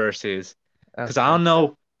controversies because I Okay. don't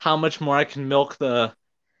know how much more I can milk the.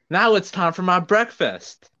 Now it's time for my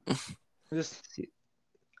breakfast. Just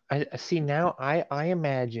I see now. I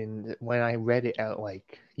imagined when I read it out,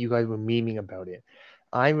 like you guys were memeing about it.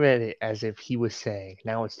 I read it as if he was saying,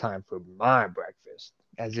 "Now it's time for my breakfast,"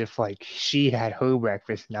 as if like she had her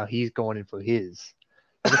breakfast, now he's going in for his.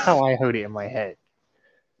 That's how I heard it in my head.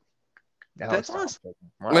 Now that's it's time honest.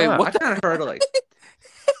 for Wait, my, I kind of heard like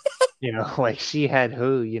like she had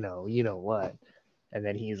her, you know what, and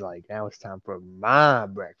then he's like, "Now it's time for my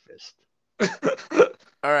breakfast."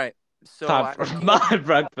 all right. So time for my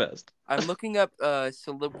breakfast. I'm looking up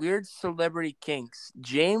weird celebrity kinks.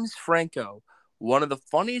 James Franco, one of the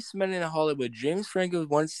funniest men in Hollywood. James Franco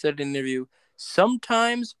once said in an interview,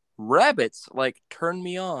 "Sometimes rabbits like turn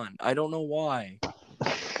me on. I don't know why."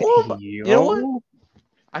 Well, you know what? Yo,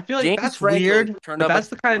 I feel like James that's Franco weird, turned but up a that's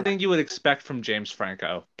the kind of thing you would expect from James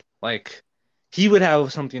Franco. Like, he would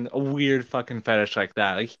have a weird fucking fetish like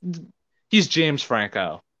that. Like, he's James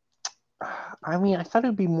Franco. I mean, I thought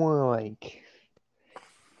it'd be more like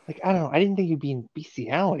I don't know. I didn't think it'd be in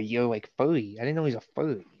bestiality or like furry. I didn't know he's a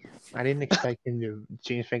furry. I didn't expect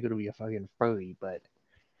James Franco to be a fucking furry, but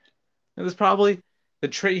It was probably the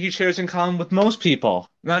trait he shares in common with most people.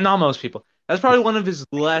 No, not most people. That's probably one of his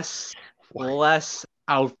less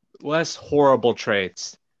out, less horrible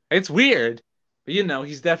traits. It's weird, but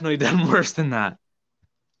he's definitely done worse than that.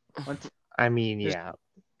 I mean, There's- yeah,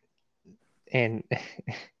 and,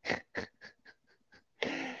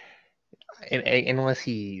 and unless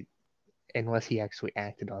he actually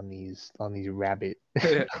acted on these rabbit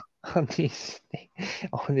on these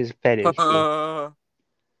on this fetish.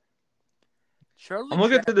 Charlie I'm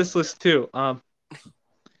looking through this list too.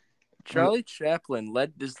 Charlie Chaplin,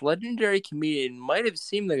 this legendary comedian, might have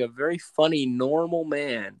seemed like a very funny, normal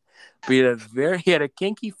man, but he had a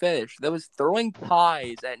kinky fetish that was throwing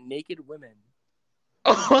pies at naked women.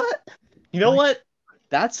 What? You know what?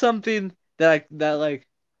 That's something that's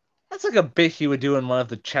like a bit he would do in one of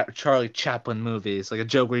the Charlie Chaplin movies, like a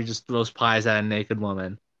joke where he just throws pies at a naked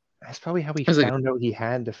woman. That's probably how he was like, found out he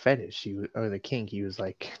had the fetish, or the kink. He was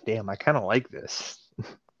like, "Damn, I kind of like this."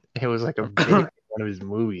 It was like a bit in one of his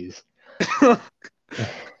movies. I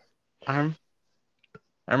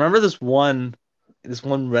remember this one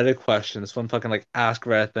Reddit question, this one fucking like ask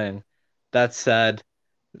Reddit thing that said,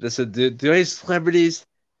 do any celebrities,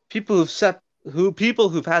 people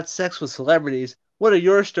who've had sex with celebrities, what are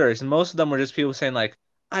your stories? And most of them were just people saying like,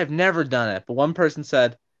 I've never done it. But one person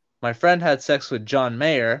said, my friend had sex with John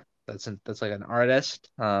Mayer. That's like an artist.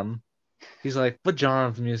 He's like, what genre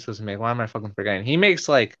of music does he make? Why am I fucking forgetting? He makes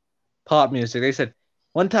like pop music. They said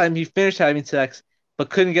one time he finished having sex but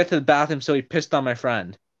couldn't get to the bathroom, so he pissed on my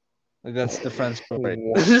friend. Like that's the friend's story.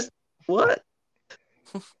 What?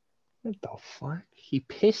 What the fuck? He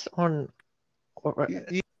pissed on.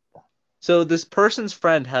 So this person's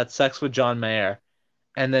friend had sex with John Mayer,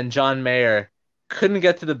 and then John Mayer couldn't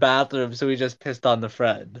get to the bathroom, so he just pissed on the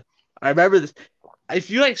friend. I remember this. If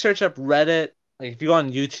you like search up Reddit, like if you go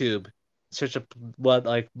on YouTube, search up what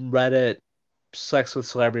like Reddit sex with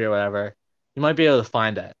celebrity or whatever, you might be able to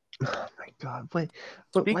find it. Oh my god! But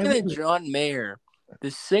Speaking of John Mayer,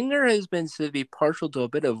 the singer has been said to be partial to a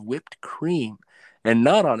bit of whipped cream, and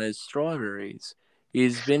not on his strawberries.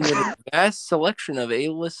 He's been with a vast selection of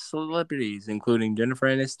A-list celebrities, including Jennifer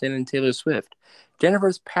Aniston and Taylor Swift.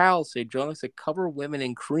 Jennifer's pals say John likes to cover women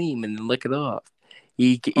in cream and then lick it off.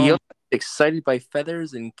 He also excited by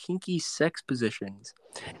feathers and kinky sex positions.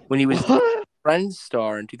 When he was Friends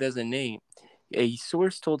star in 2008, a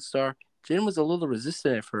source told Star Jen was a little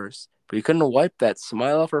resistant at first, but you couldn't wipe that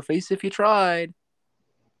smile off her face if you tried.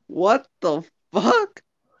 What the fuck?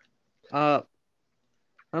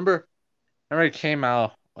 Remember it came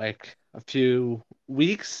out like a few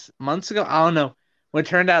months ago. I don't know. When it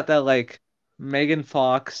turned out that like Megan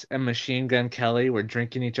Fox and Machine Gun Kelly were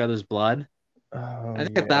drinking each other's blood. Oh, I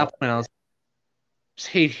think yeah. at that point I was just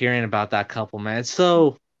hate hearing about that couple, man.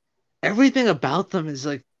 So everything about them is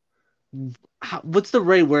like, what's the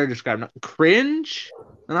right word to describe? Not cringe,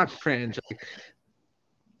 not cringe. Like,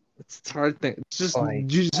 it's hard thing. It's just Like,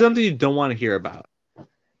 something you don't want to hear about.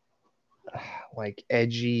 like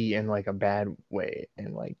edgy in like a bad way,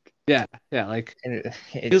 and like, Yeah, like and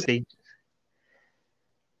feels they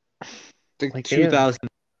like like they have 2000.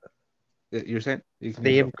 You're saying you can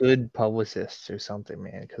they go. have good publicists or something,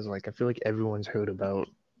 man. Because like I feel like everyone's heard about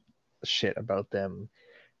shit about them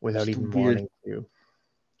without Just even weird. wanting to.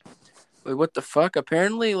 Wait, what the fuck?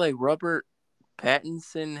 Apparently, like Robert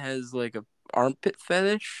Pattinson has like a armpit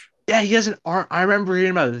fetish. Yeah, he has an arm. I remember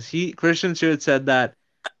hearing about this. Christian Stewart had said that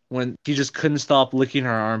when he just couldn't stop licking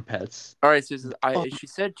her armpits. All right, so this is- Oh, she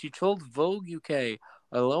said she told Vogue UK,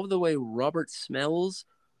 "I love the way Robert smells.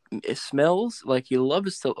 It smells like he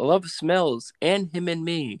loves smells, and him and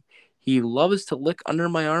me. He loves to lick under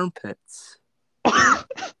my armpits." what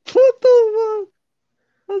the fuck?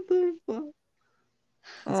 What the fuck?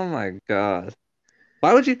 Oh my god.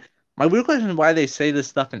 Why would you? My weird question is why they say this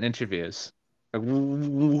stuff in interviews. Like,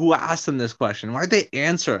 who asked them this question? Why'd they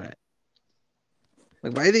answer it?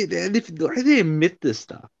 Like, why do they admit this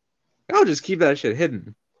stuff? I'll just keep that shit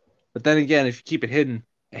hidden. But then again, if you keep it hidden,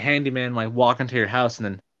 a handyman might walk into your house and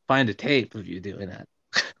then find a tape of you doing that.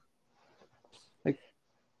 Like,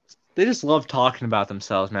 they just love talking about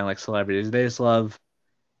themselves, man. Like celebrities, they just love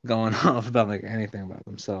going off about like anything about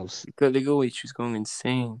themselves. She's going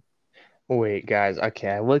insane. Wait, guys. Okay,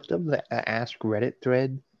 I looked up the Ask Reddit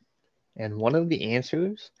thread, and one of the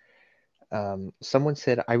answers, someone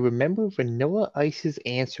said, "I remember Vanilla Ice's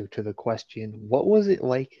answer to the question, 'What was it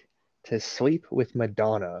like to sleep with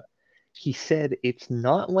Madonna?' He said, 'It's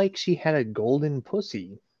not like she had a golden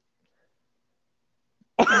pussy.'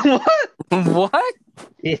 What? What?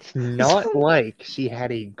 It's not like she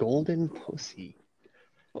had a golden pussy."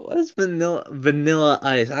 What's Vanilla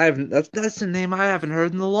Ice? That's the name I haven't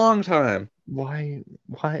heard in a long time. Why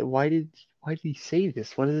did he say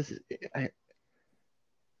this? What is I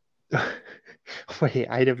Wait,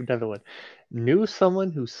 I have another one. Knew someone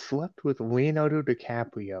who slept with Leonardo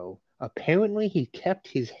DiCaprio. Apparently he kept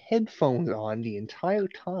his headphones on the entire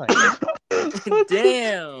time.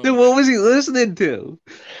 Damn. Dude, what was he listening to?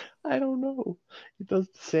 I don't know. It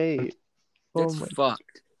doesn't say. That's Oh my.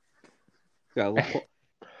 fucked. Yeah,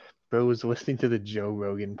 Bro was listening to the Joe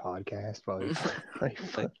Rogan podcast while he like,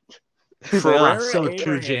 so Ferrera true,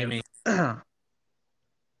 Abraham. Jamie.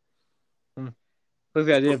 Look at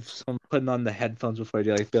the idea of someone putting on the headphones before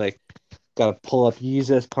you like be like, gotta pull up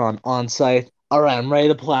Yeezus, put on site. All right, I'm ready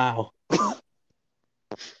to plow.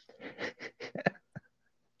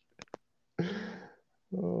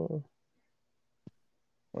 oh.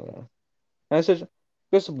 I searched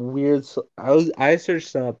there's some weird. I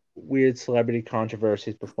searched up weird celebrity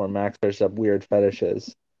controversies before Max searched up weird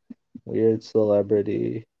fetishes. Weird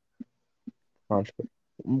celebrity controversy.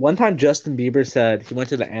 One time, Justin Bieber said he went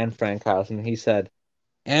to the Anne Frank house and he said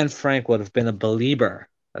Anne Frank would have been a believer.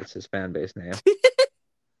 That's his fan base name.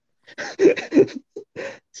 It's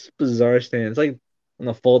a bizarre thing. It's like when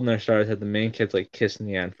the Fault in Our Stars had the main kids like kissing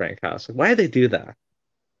the Anne Frank house. Like, why did they do that?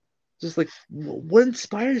 Just like, what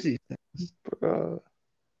inspires these things? Bro.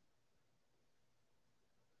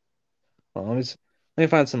 Well, let me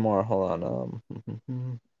find some more. Hold on.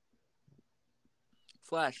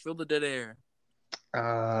 Flash, fill the dead air.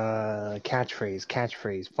 Catchphrase.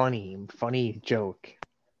 Funny joke.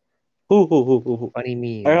 Ooh. Funny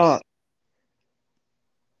Hold memes. on.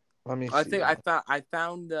 Let me I see. think I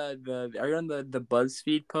found the are you on the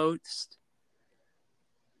BuzzFeed post?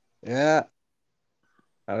 Yeah.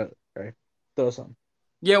 Okay. Throw some.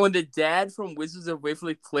 Yeah, when the dad from Wizards of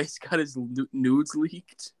Waverly Place got his nudes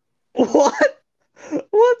leaked. What?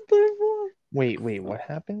 What the fuck? Wait, what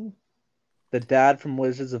happened? The dad from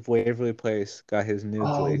Wizards of Waverly Place got his nudes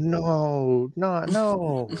Oh leaked. no,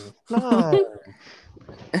 no.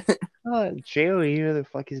 Not Jerry, who the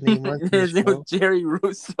fuck his name was in the His name was show. Jerry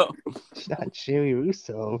Russo. It's not Jerry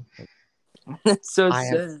Russo. That's so I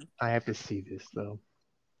sad. have to see this though.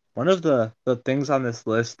 One of the things on this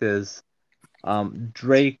list is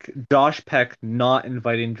Josh Peck not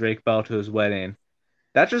inviting Drake Bell to his wedding.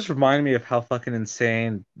 That just reminded me of how fucking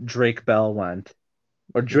insane Drake Bell went.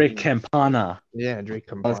 Or Drake Campana. Yeah, Drake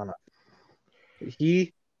Campana.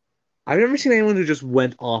 I've never seen anyone who just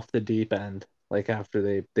went off the deep end like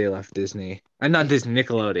after they left Disney. And not Disney,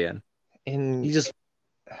 Nickelodeon. And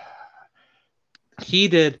He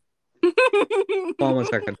did. Hold on 1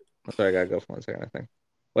 second. I'm sorry, I gotta go for 1 second, I think.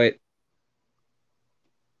 Wait.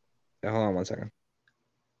 Yeah, hold on 1 second.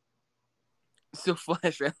 So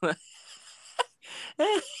Flash,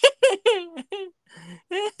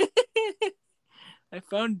 I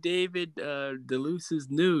found David Deluse's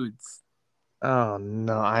nudes. Oh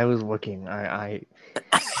no, I was looking. I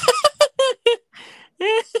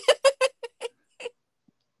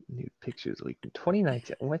new pictures like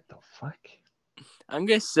 2019. What the fuck? I'm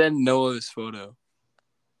gonna send Noah this photo.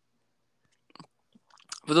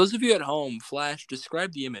 For those of you at home, Flash,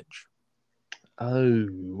 describe the image. Oh,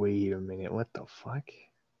 wait a minute. What the fuck?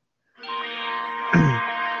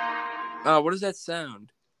 What does that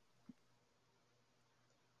sound?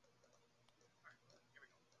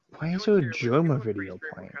 Why is there a Germa video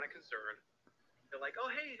playing?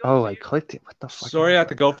 Oh, I clicked it. What the fuck? Sorry, I have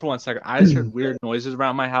to go for 1 second. I just heard weird noises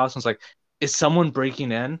around my house. I was like, is someone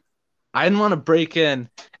breaking in? I didn't want to break in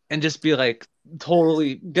and just be like,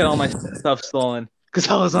 totally get all my stuff stolen because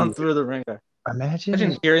I was on Through the Ringer.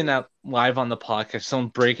 Imagine hearing that live on the podcast, someone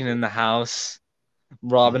breaking in the house,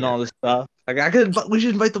 robbing all this stuff. Like, we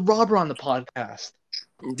should invite the robber on the podcast.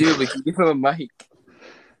 Dude, we can give him a mic.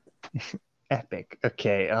 Epic.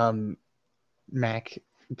 Okay, Mac,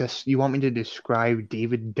 you want me to describe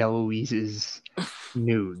David DeLuise's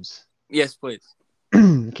nudes? Yes, please.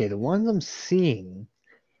 Okay, the ones I'm seeing,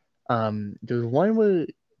 there's one where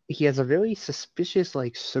he has a very suspicious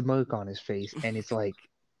like smirk on his face, and it's like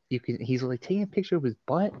he's like taking a picture of his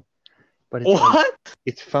butt, but it's like,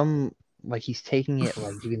 it's from like he's taking it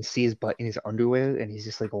like you can see his butt in his underwear, and he's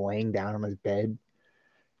just like laying down on his bed,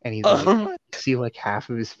 and he's like you see like half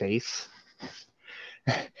of his face.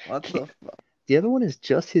 What the fuck? The other one is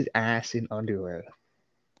just his ass in underwear.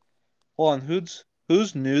 Hold on,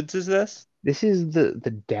 whose nudes is this? This is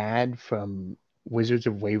the dad from Wizards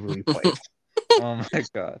of Waverly Place. Oh my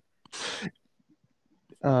god.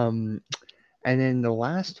 And then the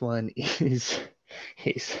last one is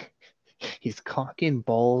he's cocking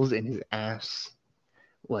balls in his ass,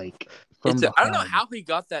 like from behind. I don't know how he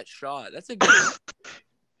got that shot. That's a good.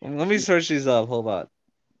 Let me search these up. Hold on.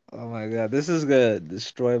 Oh my god, this is good.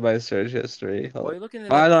 Destroy my search history. Why are you looking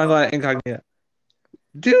at I don't know, incognito.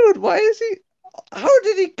 Dude, why is he? How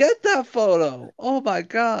did he get that photo? Oh my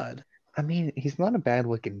god. I mean, he's not a bad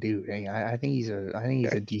looking dude. I think he's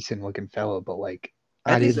a decent looking fellow, but like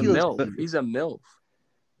I think he's a MILF. He's a MILF.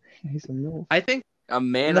 He's a MILF. I think a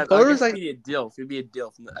man. The photos he'd be a DILF. He'd be a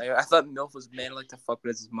DILF. I thought MILF was man like to fuck, but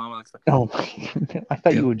it's his mom likes to fuck. Oh, I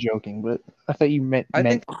thought you were joking, but I thought you meant.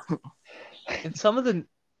 Think in some of the.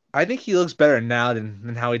 I think he looks better now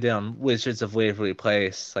than how he did on Wizards of Waverly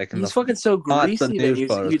Place. Like he's fucking so greasy.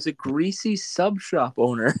 He's a greasy sub shop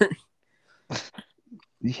owner.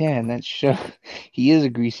 Yeah, and that's show. He is a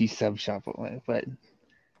greasy sub shop owner, but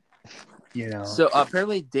you know. So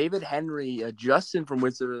apparently, David Henry, Justin from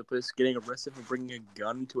Wizards of Waverly Place, getting arrested for bringing a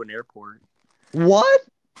gun to an airport. What,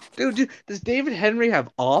 dude? Does David Henry have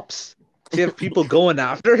ops? Does he have people going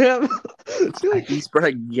after him? He's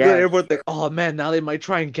probably the airport like, oh man, now they might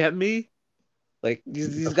try and get me. Like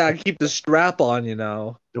he's got to keep the strap on, you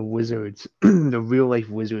know. The wizards, the real life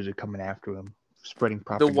wizards are coming after him, spreading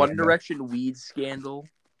propaganda. The One Direction weed scandal.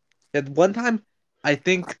 At one time, I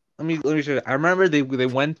think. Let me show you. I remember they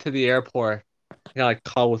went to the airport. Got like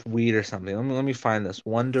caught with weed or something. Let me find this.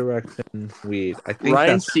 One Direction weed. I think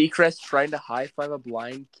Ryan Seacrest trying to high five a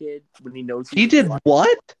blind kid when he knows he did blind.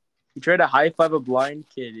 What? He tried to high five a blind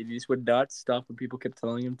kid and he just would not stop when people kept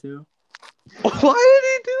telling him to. Why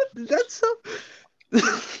did he do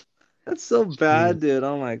that? That's so bad, dude.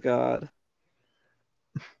 Oh my god.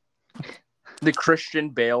 The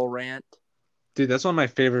Christian Bale rant. Dude, that's one of my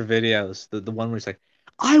favorite videos. The one where he's like,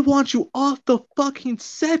 I want you off the fucking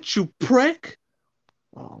set, you prick.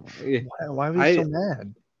 Oh my. Why was he so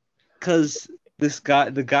mad? Because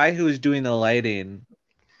the guy who was doing the lighting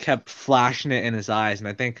kept flashing it in his eyes, and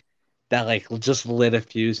I think that like just lit a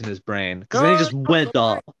fuse in his brain. Because then he just went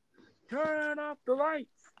off. Turn off the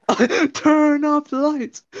lights. Turn off the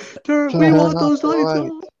lights. We want those lights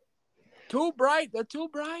on. Too bright. They're too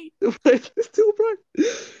bright. It's too bright.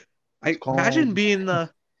 Imagine being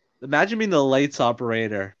the lights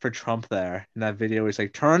operator for Trump there in that video where he's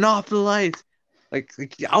like, turn off the lights. Like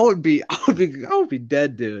I would be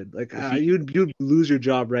dead, dude. Like you'd lose your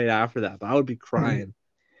job right after that. But I would be crying.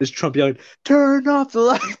 This Trump yelling, turn off the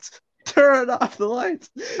lights. Turn off the lights.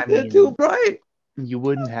 They're too bright. You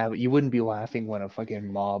wouldn't be laughing when a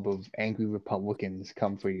fucking mob of angry Republicans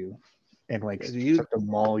come for you and like start to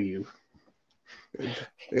maul you.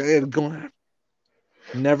 Go on.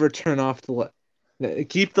 Never turn off the light.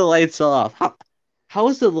 Keep the lights off. How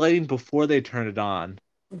was the lighting before they turned it on?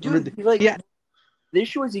 Dude, the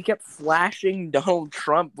issue is he kept flashing Donald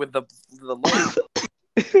Trump with the light.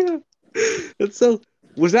 It's so.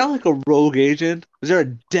 Was that like a rogue agent? Was there a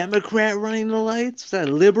Democrat running the lights? Was that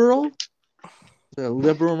a liberal? Was there a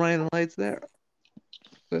liberal running the lights there?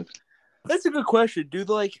 That's a good question. Do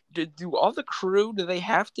all the crew, do they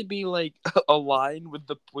have to be like aligned with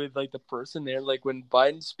the person there? Like when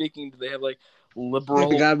Biden's speaking, do they have like They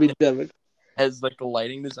liberal gotta be Democrat. as like the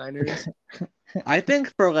lighting designers? I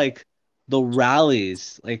think for like the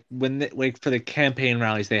rallies, like like for the campaign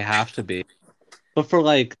rallies, they have to be. But for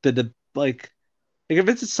like like if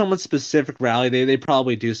it's someone specific rally, they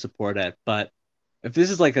probably do support it. But if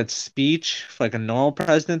this is like a speech for like a normal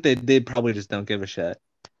president, they probably just don't give a shit.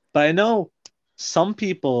 But I know some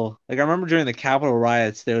people, like I remember during the Capitol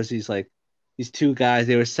riots, there was these two guys,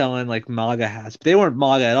 they were selling like MAGA hats, but they weren't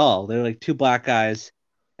MAGA at all. They were like two black guys,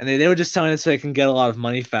 and they were just selling it so they can get a lot of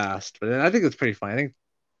money fast. But I think it's pretty funny. I think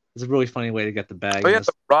it's a really funny way to get the bag. Oh yeah,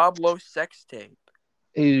 the Rob Lowe sex tape.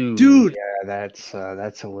 Ew, Dude, yeah, that's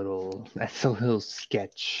a little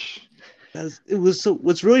sketch. it was so.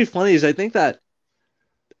 What's really funny is I think that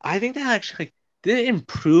actually like, did it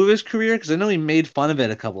improve his career because I know he made fun of it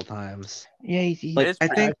a couple times. Yeah, he Like I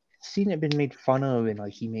think I've seen it been made fun of, and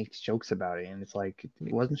like he makes jokes about it, and it's like,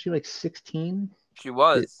 wasn't she like 16? She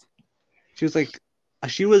was. she was like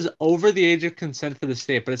she was over the age of consent for the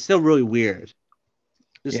state, but it's still really weird.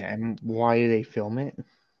 Just, Yeah, and why do they film it?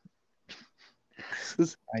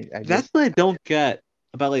 I that's just what I don't get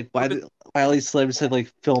about like why all these celebrities had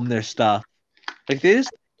like film their stuff. Like they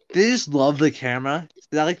just love the camera. Is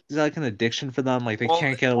that like an addiction for them? Like they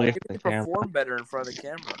can't get away maybe from they the camera. perform better in front of the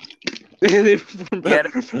camera. They perform Get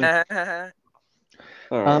better.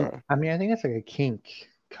 it? I mean, I think that's like a kink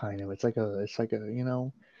kind of. It's like a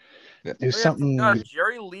Yeah. there's Oh, yeah, something. God,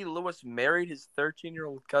 Jerry Lee Lewis married his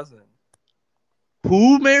 13-year-old cousin.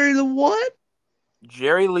 Who married the what?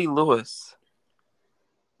 Jerry Lee Lewis.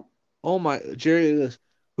 Oh my, Jerry.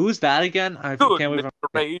 Who's that again? I Good can't believe.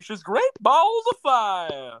 gracious, great balls of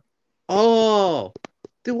fire. Oh,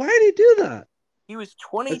 dude, why did he do that? He was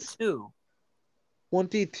That's 22.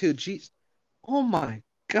 22. Jeez. Oh my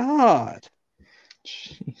God.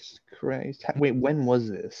 Jesus Christ! Wait, when was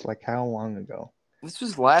this? Like, how long ago? This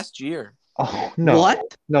was last year. Oh no!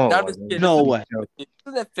 What? No, Not it just wasn't. kidding. No way. It's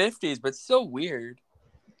in the 50s, but it's so weird.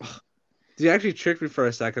 You actually tricked me for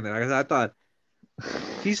a second there. 'Cause I thought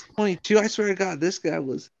he's 22. I swear to God, this guy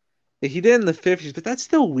was. He did in the 50s, but that's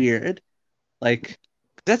still weird. Like,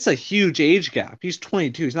 that's a huge age gap. He's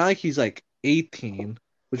 22. It's not like he's like 18,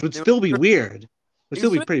 which would They still be were- weird. Would he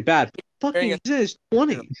still was be pretty bad. But wearing fucking, a- he's in his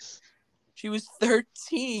 20s. She was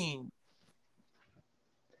 13.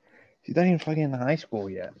 She's not even fucking in high school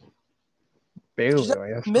yet. She's Barely. not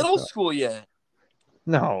Like, that's in middle what's up. school yet.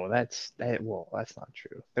 No, that's not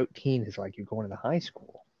true. 13 is like you're going to high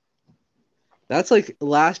school. That's like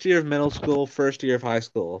last year of middle school, first year of high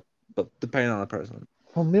school, but depending on the person.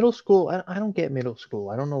 Well, middle school, I don't get middle school.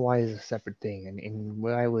 I don't know why it's a separate thing. And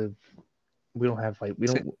where I live, we don't have like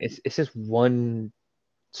it's just one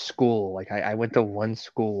school. Like I went to one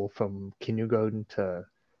school from kindergarten to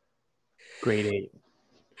grade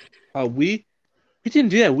 8. We didn't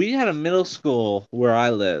do that. We had a middle school where I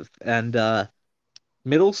live, and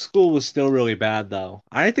middle school was still really bad though.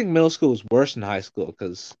 I think middle school was worse than high school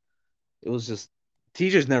because it was just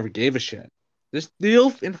teachers never gave a shit. This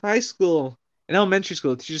deal in high school, in elementary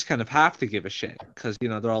school, teachers kind of have to give a shit because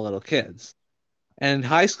they're all little kids. And in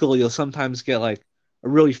high school, you'll sometimes get like a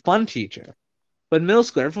really fun teacher, but in middle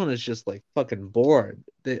school, everyone is just like fucking bored.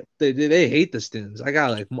 They hate the students. I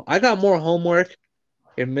got more homework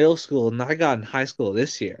in middle school than I got in high school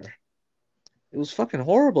this year. It was fucking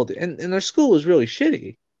horrible, and their school was really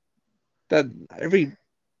shitty. I think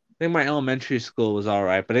my elementary school was all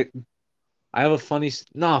right, but I have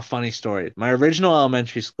not a funny story. My original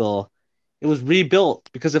elementary school, it was rebuilt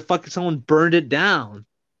because someone burned it down.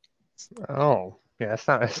 Oh, yeah,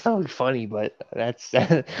 that's not funny, but that's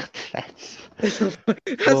that's That's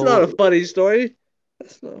Well, not a funny story.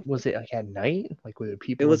 was it like at night? Like were there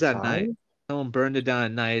people It was at inside? night. Someone burned it down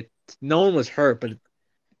at night. No one was hurt, but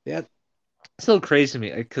yeah, it's so crazy to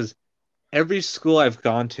me because every school I've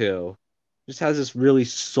gone to just has this really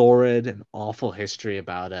sordid and awful history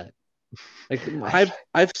about it. Like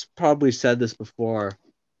I've probably said this before.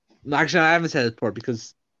 Actually, I haven't said it before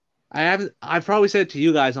because I've probably said it to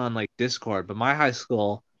you guys on like Discord, but my high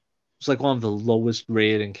school was like one of the lowest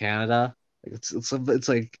rated in Canada. Like it's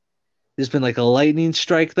like there's been like a lightning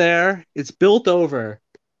strike there. It's built over.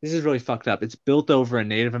 This is really fucked up. It's built over a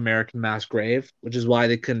Native American mass grave, which is why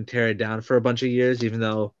they couldn't tear it down for a bunch of years, even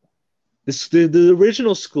though the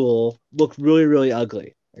original school looked really, really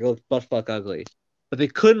ugly. Like, it looked butt fuck ugly. But they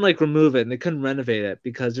couldn't like remove it and they couldn't renovate it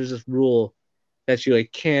because there's this rule that you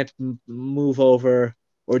like can't move over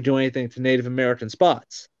or do anything to Native American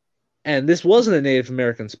spots. And this wasn't a Native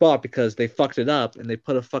American spot because they fucked it up and they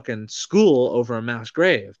put a fucking school over a mass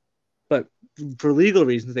grave. But for legal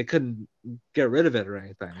reasons, they couldn't get rid of it or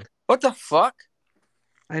anything. What the fuck?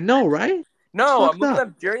 I know, right? No, It's I'm fucked looking up.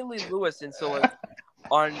 up Jerry Lee Lewis, and so like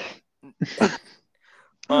on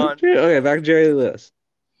Okay, back to Jerry Lee Lewis.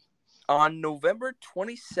 on November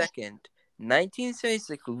 22nd,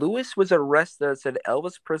 1976, Lewis was arrested outside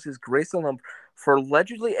Elvis Presley's Graceland home for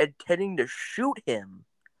allegedly intending to shoot him.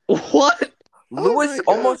 What? Lewis my God.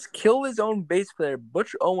 almost killed his own bass player,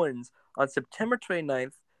 Butch Owens, on September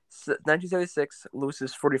 29th, 1976,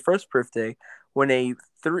 Lewis's 41st birthday, when a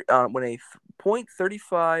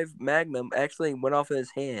 .35 Magnum actually went off in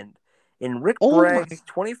his hand. In Rick Bragg's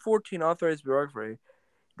 2014 authorized biography,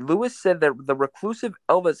 Lewis said that the reclusive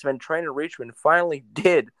Elvis had been trying to reach him and finally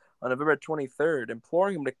did on November 23rd,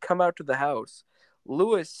 imploring him to come out to the house.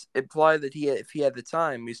 Lewis implied that if he had the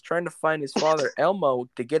time, he was trying to find his father, Elmo,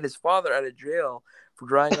 to get his father out of jail for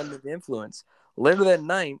driving under the influence. Later that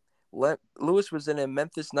night, Lewis was in a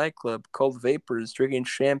Memphis nightclub called Vapors, drinking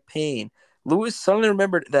champagne. Lewis suddenly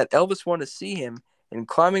remembered that Elvis wanted to see him, and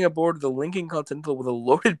climbing aboard the Lincoln Continental with a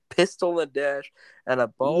loaded pistol in the dash and a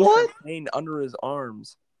bottle of champagne under his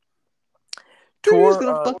arms,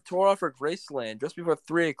 tore off for Graceland just before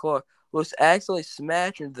 3 o'clock. Lewis accidentally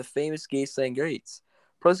smashed into the famous Graceland gates.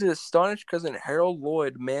 Presley's astonished cousin Harold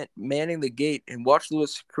Lloyd manning the gate and watched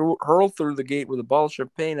Lewis hurl through the gate with a bottle of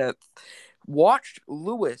champagne. Watched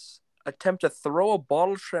Lewis attempt to throw a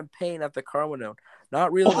bottle of champagne at the car window,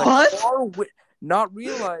 not realizing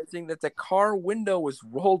that the car window was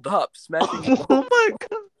rolled up, smashing. Oh my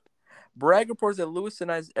God! Bragg reports that Lewis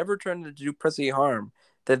and I ever tried to do Presley harm,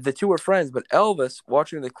 that the two were friends, but Elvis,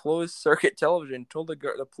 watching the closed-circuit television, told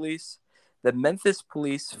the police that Memphis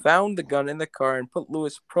police found the gun in the car and put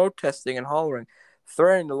Lewis protesting and hollering,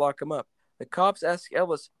 threatening to lock him up. The cops asked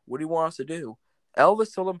Elvis, what do you want us to do?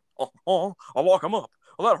 Elvis told him, I'll lock him up.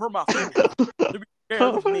 I'll let hurt my feelings. To be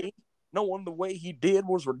scared of me, knowing the way he did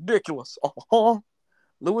was ridiculous.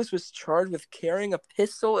 Lewis was charged with carrying a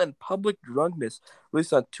pistol and public drunkenness,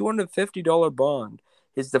 released on $250 bond.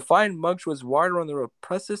 His defiant mugshot was wired around the road.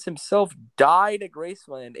 Presley himself died at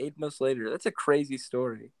Graceland 8 months later. That's a crazy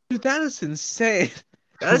story. Dude, that is insane.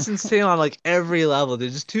 That is insane on like every level.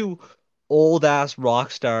 There's just two old ass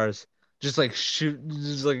rock stars just like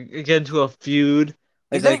get into a feud.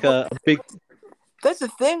 Like a big. That's the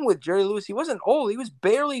thing with Jerry Lewis. He wasn't old. He was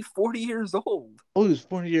barely 40 years old. Oh, he was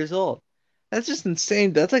 40 years old. That's just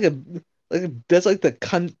insane. That's like the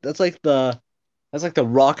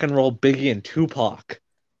rock and roll Biggie and Tupac.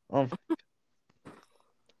 Like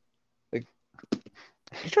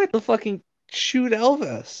he tried to fucking shoot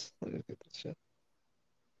Elvis. Look at this shit.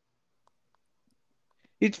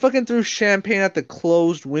 He fucking threw champagne at the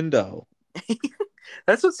closed window.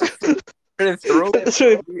 That's what's That's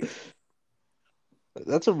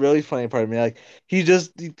a really funny part of me. Like he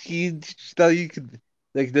thought you could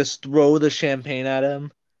like just throw the champagne at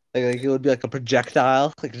him. Like it would be like a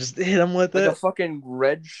projectile. Like just hit him with it. Like a fucking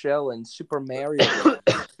red shell in Super Mario.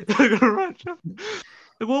 Like a red shell.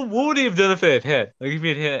 What would he have done if it had hit? Like if he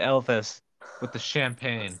had hit Elvis with the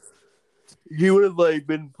champagne. He would have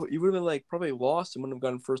probably lost and wouldn't have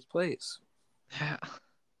gotten first place. Yeah.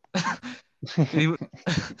 Thank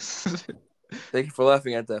you for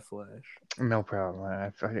laughing at that, Flash. No problem.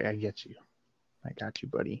 I get you. I got you,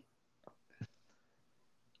 buddy.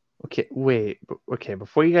 Okay, wait. Okay,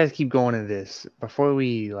 before you guys keep going into this, before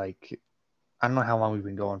we I don't know how long we've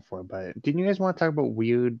been going for, but didn't you guys want to talk about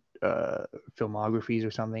weird filmographies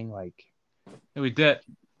or something? Yeah, we did.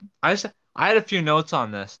 I had a few notes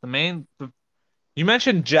on this. You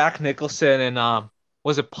mentioned Jack Nicholson and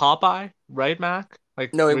was it Popeye, right, Mac?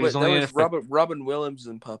 No, that was Robin Williams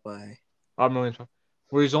in Popeye. Robin Williams,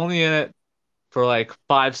 where he's only in it for like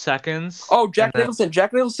 5 seconds. Oh, Jack Nicholson.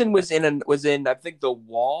 Jack Nicholson was in I think The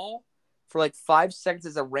Wall for like 5 seconds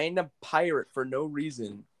as a random pirate for no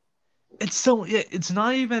reason. It's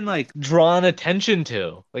not even like drawn attention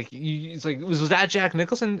to. It's like was that Jack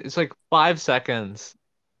Nicholson? It's like 5 seconds.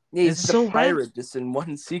 Yeah, he's so a pirate just in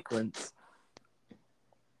one sequence.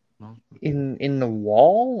 In The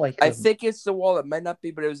Wall? I think it's The Wall. It might not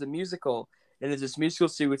be, but it was a musical. And there's this musical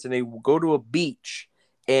sequence, and they go to a beach,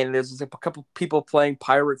 and there's a couple people playing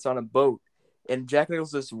pirates on a boat, and Jack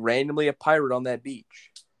Nicholson's just randomly a pirate on that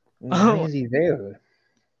beach. Why is he there?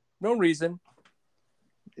 No reason.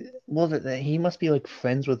 Well, he must be like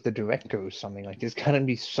friends with the director or something. Like there's gotta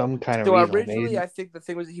be some kind of reason. So originally, I think the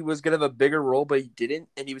thing was he was gonna have a bigger role, but he didn't,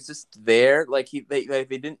 and he was just there. Like they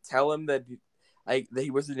didn't tell him that he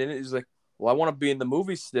wasn't in it. He was like, well, I want to be in the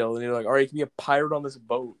movie still. And you're like, all right, you can be a pirate on this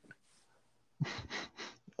boat.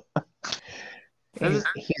 He's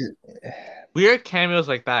Weird cameos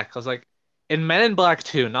like that, because like in Men in Black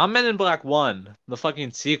 2, not Men in Black 1, the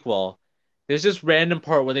fucking sequel, there's this random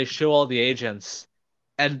part where they show all the agents,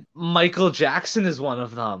 and Michael Jackson is one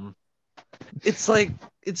of them. It's like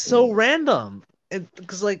it's so random,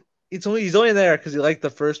 because like he's only there because he liked the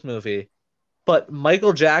first movie, but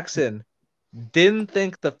Michael Jackson didn't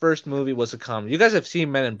think the first movie was a comedy. You guys have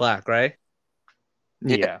seen Men in Black, right?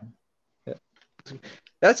 yeah.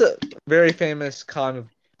 That's a very famous comedy.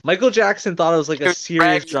 Michael Jackson thought it was like It a was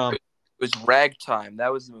serious drama. It was Ragtime.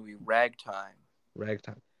 That was the movie, Ragtime.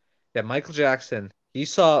 Ragtime. Yeah, Michael Jackson. He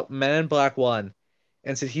saw Men in Black 1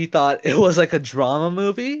 and said he thought it was like a drama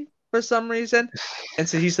movie for some reason. And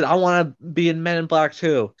so he said, I want to be in Men in Black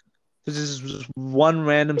 2. This is just one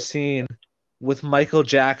random scene with Michael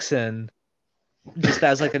Jackson just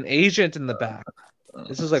as like an agent in the back.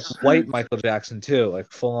 This is like white Michael Jackson too, like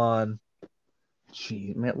full on.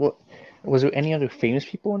 Jeez, man. What was there any other famous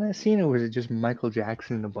people in that scene, or was it just Michael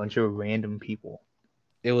Jackson and a bunch of random people?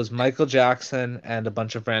 It was Michael Jackson and a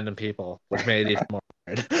bunch of random people, which made it even more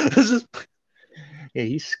weird. This is, Yeah,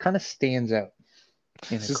 he kind of stands out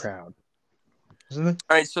in This the is- crowd. isn't it?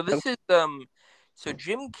 All right, so this is so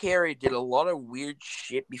Jim Carrey did a lot of weird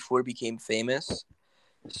shit before he became famous.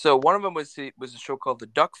 So one of them was a show called The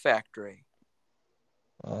Duck Factory.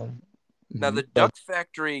 Now The Duck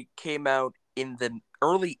Factory came out in the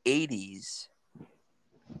early 80s.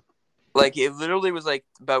 Like it literally was like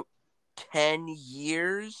about 10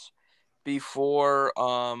 years before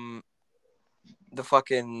the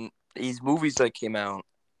fucking these movies that came out.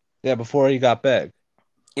 Yeah, before he got big.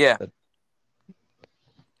 Yeah.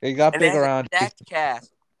 He got And big it has around. a stacked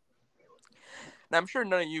cast. Now I'm sure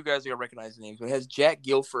none of you guys are gonna recognize the names, but it has Jack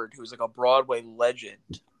Gilford, who's like a Broadway legend.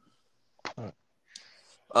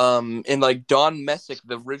 And like Don Messick,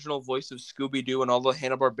 the original voice of Scooby Doo and all the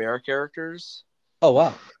Hanna-Barbera characters. Oh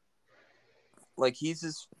wow. Like he's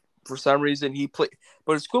just for some reason he played.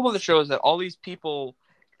 But what's cool about the show is that all these people,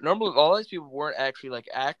 normally all these people weren't actually like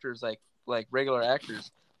actors, like regular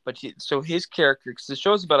actors. But so his character, because the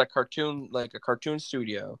show's about a cartoon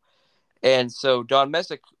studio, and so Don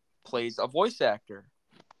Messick plays a voice actor.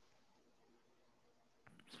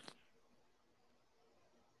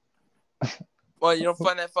 Well, you don't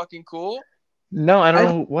find that fucking cool? No, I don't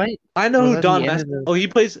know what. I know Was who that Don the end Messick. of the- Oh, he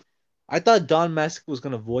plays. I thought Don Messick was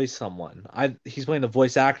gonna voice someone. He's playing the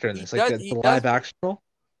voice actor in He this, like does- the he live does. action role.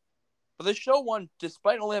 But the show won,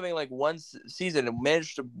 despite only having like one season, it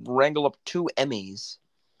managed to wrangle up 2 Emmys.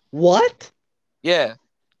 What? Yeah,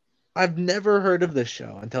 I've never heard of this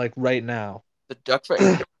show until like right now. the Duck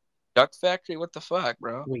Factory. Duck Factory. What the fuck,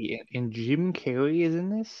 bro? Wait, and Jim Carrey is in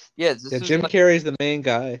this? Yeah, this Yeah, is Jim like, Carrey's the main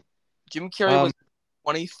guy. Jim Carrey was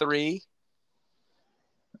 23.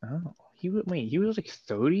 Oh, he was like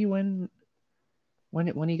 30 when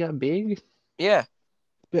he got big. Yeah,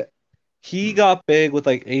 He got big with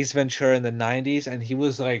like Ace Ventura in the 90s, and he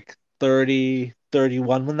was like 30,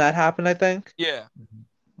 31 when that happened, I think. yeah.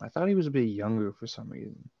 I thought he was a bit younger for some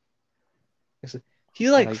reason. He's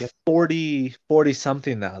like I guess- 40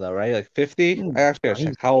 something now, though, right? Like 50? Hmm. I actually gotta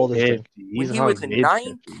check. How old is Jim? When he was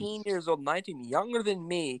 19 years old, 19, younger than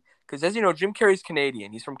me, because as you know, Jim Carrey's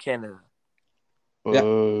Canadian. He's from Canada. Yeah.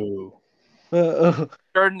 Oh.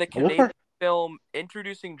 Starred in the Canadian What? film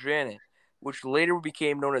Introducing Janet, which later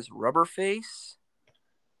became known as Rubberface.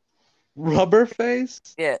 Rubber face?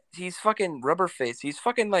 Yeah, he's fucking Rubberface. He's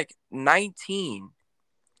fucking like 19.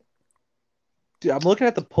 Dude, I'm looking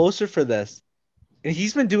at the poster for this. And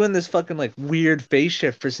he's been doing this fucking like weird face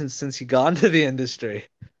shift since he got into the industry.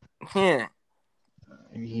 Yeah.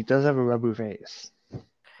 He does have a rubber face.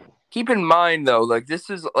 Keep in mind though, like this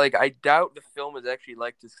is like I doubt the film is actually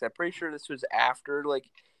like this. I'm pretty sure this was after like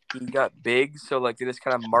he got big, so like they just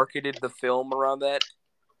kind of marketed the film around that.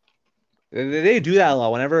 They do that a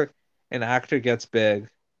lot. Whenever an actor gets big.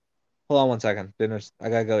 Hold on one second. I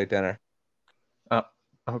gotta go eat dinner.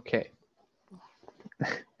 Okay.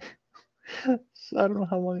 So I don't know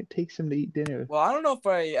how long it takes him to eat dinner. Well, I don't know if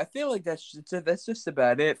I feel like that's just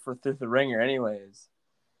about it for Through the Ringer, anyways.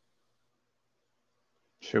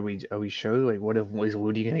 Are we sure? Like, what if is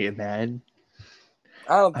Woody gonna get mad?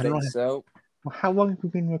 I don't I think don't- so. Well, how long have we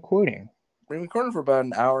been recording? We're recording for about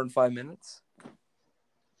an hour and 5 minutes.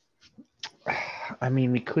 I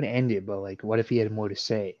mean, we could end it, but like, what if he had more to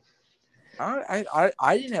say? I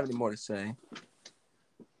didn't have any more to say.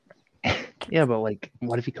 Yeah, but like,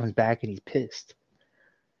 what if he comes back and he's pissed?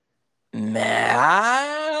 Man,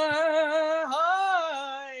 I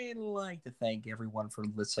like to thank everyone for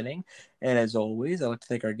listening. And as always, I'd like to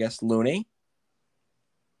thank our guest, Looney.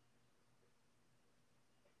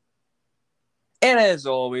 And as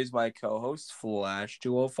always, my co-host,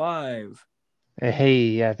 Flash205. Hey,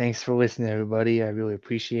 yeah, thanks for listening, everybody. I really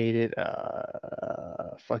appreciate it.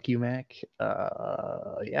 Fuck you, Mac.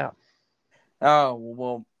 Yeah. Oh,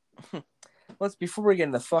 well, let's, before we get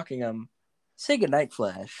into fucking, say goodnight,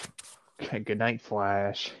 Flash. Good night,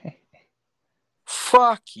 Flash.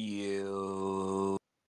 Fuck you.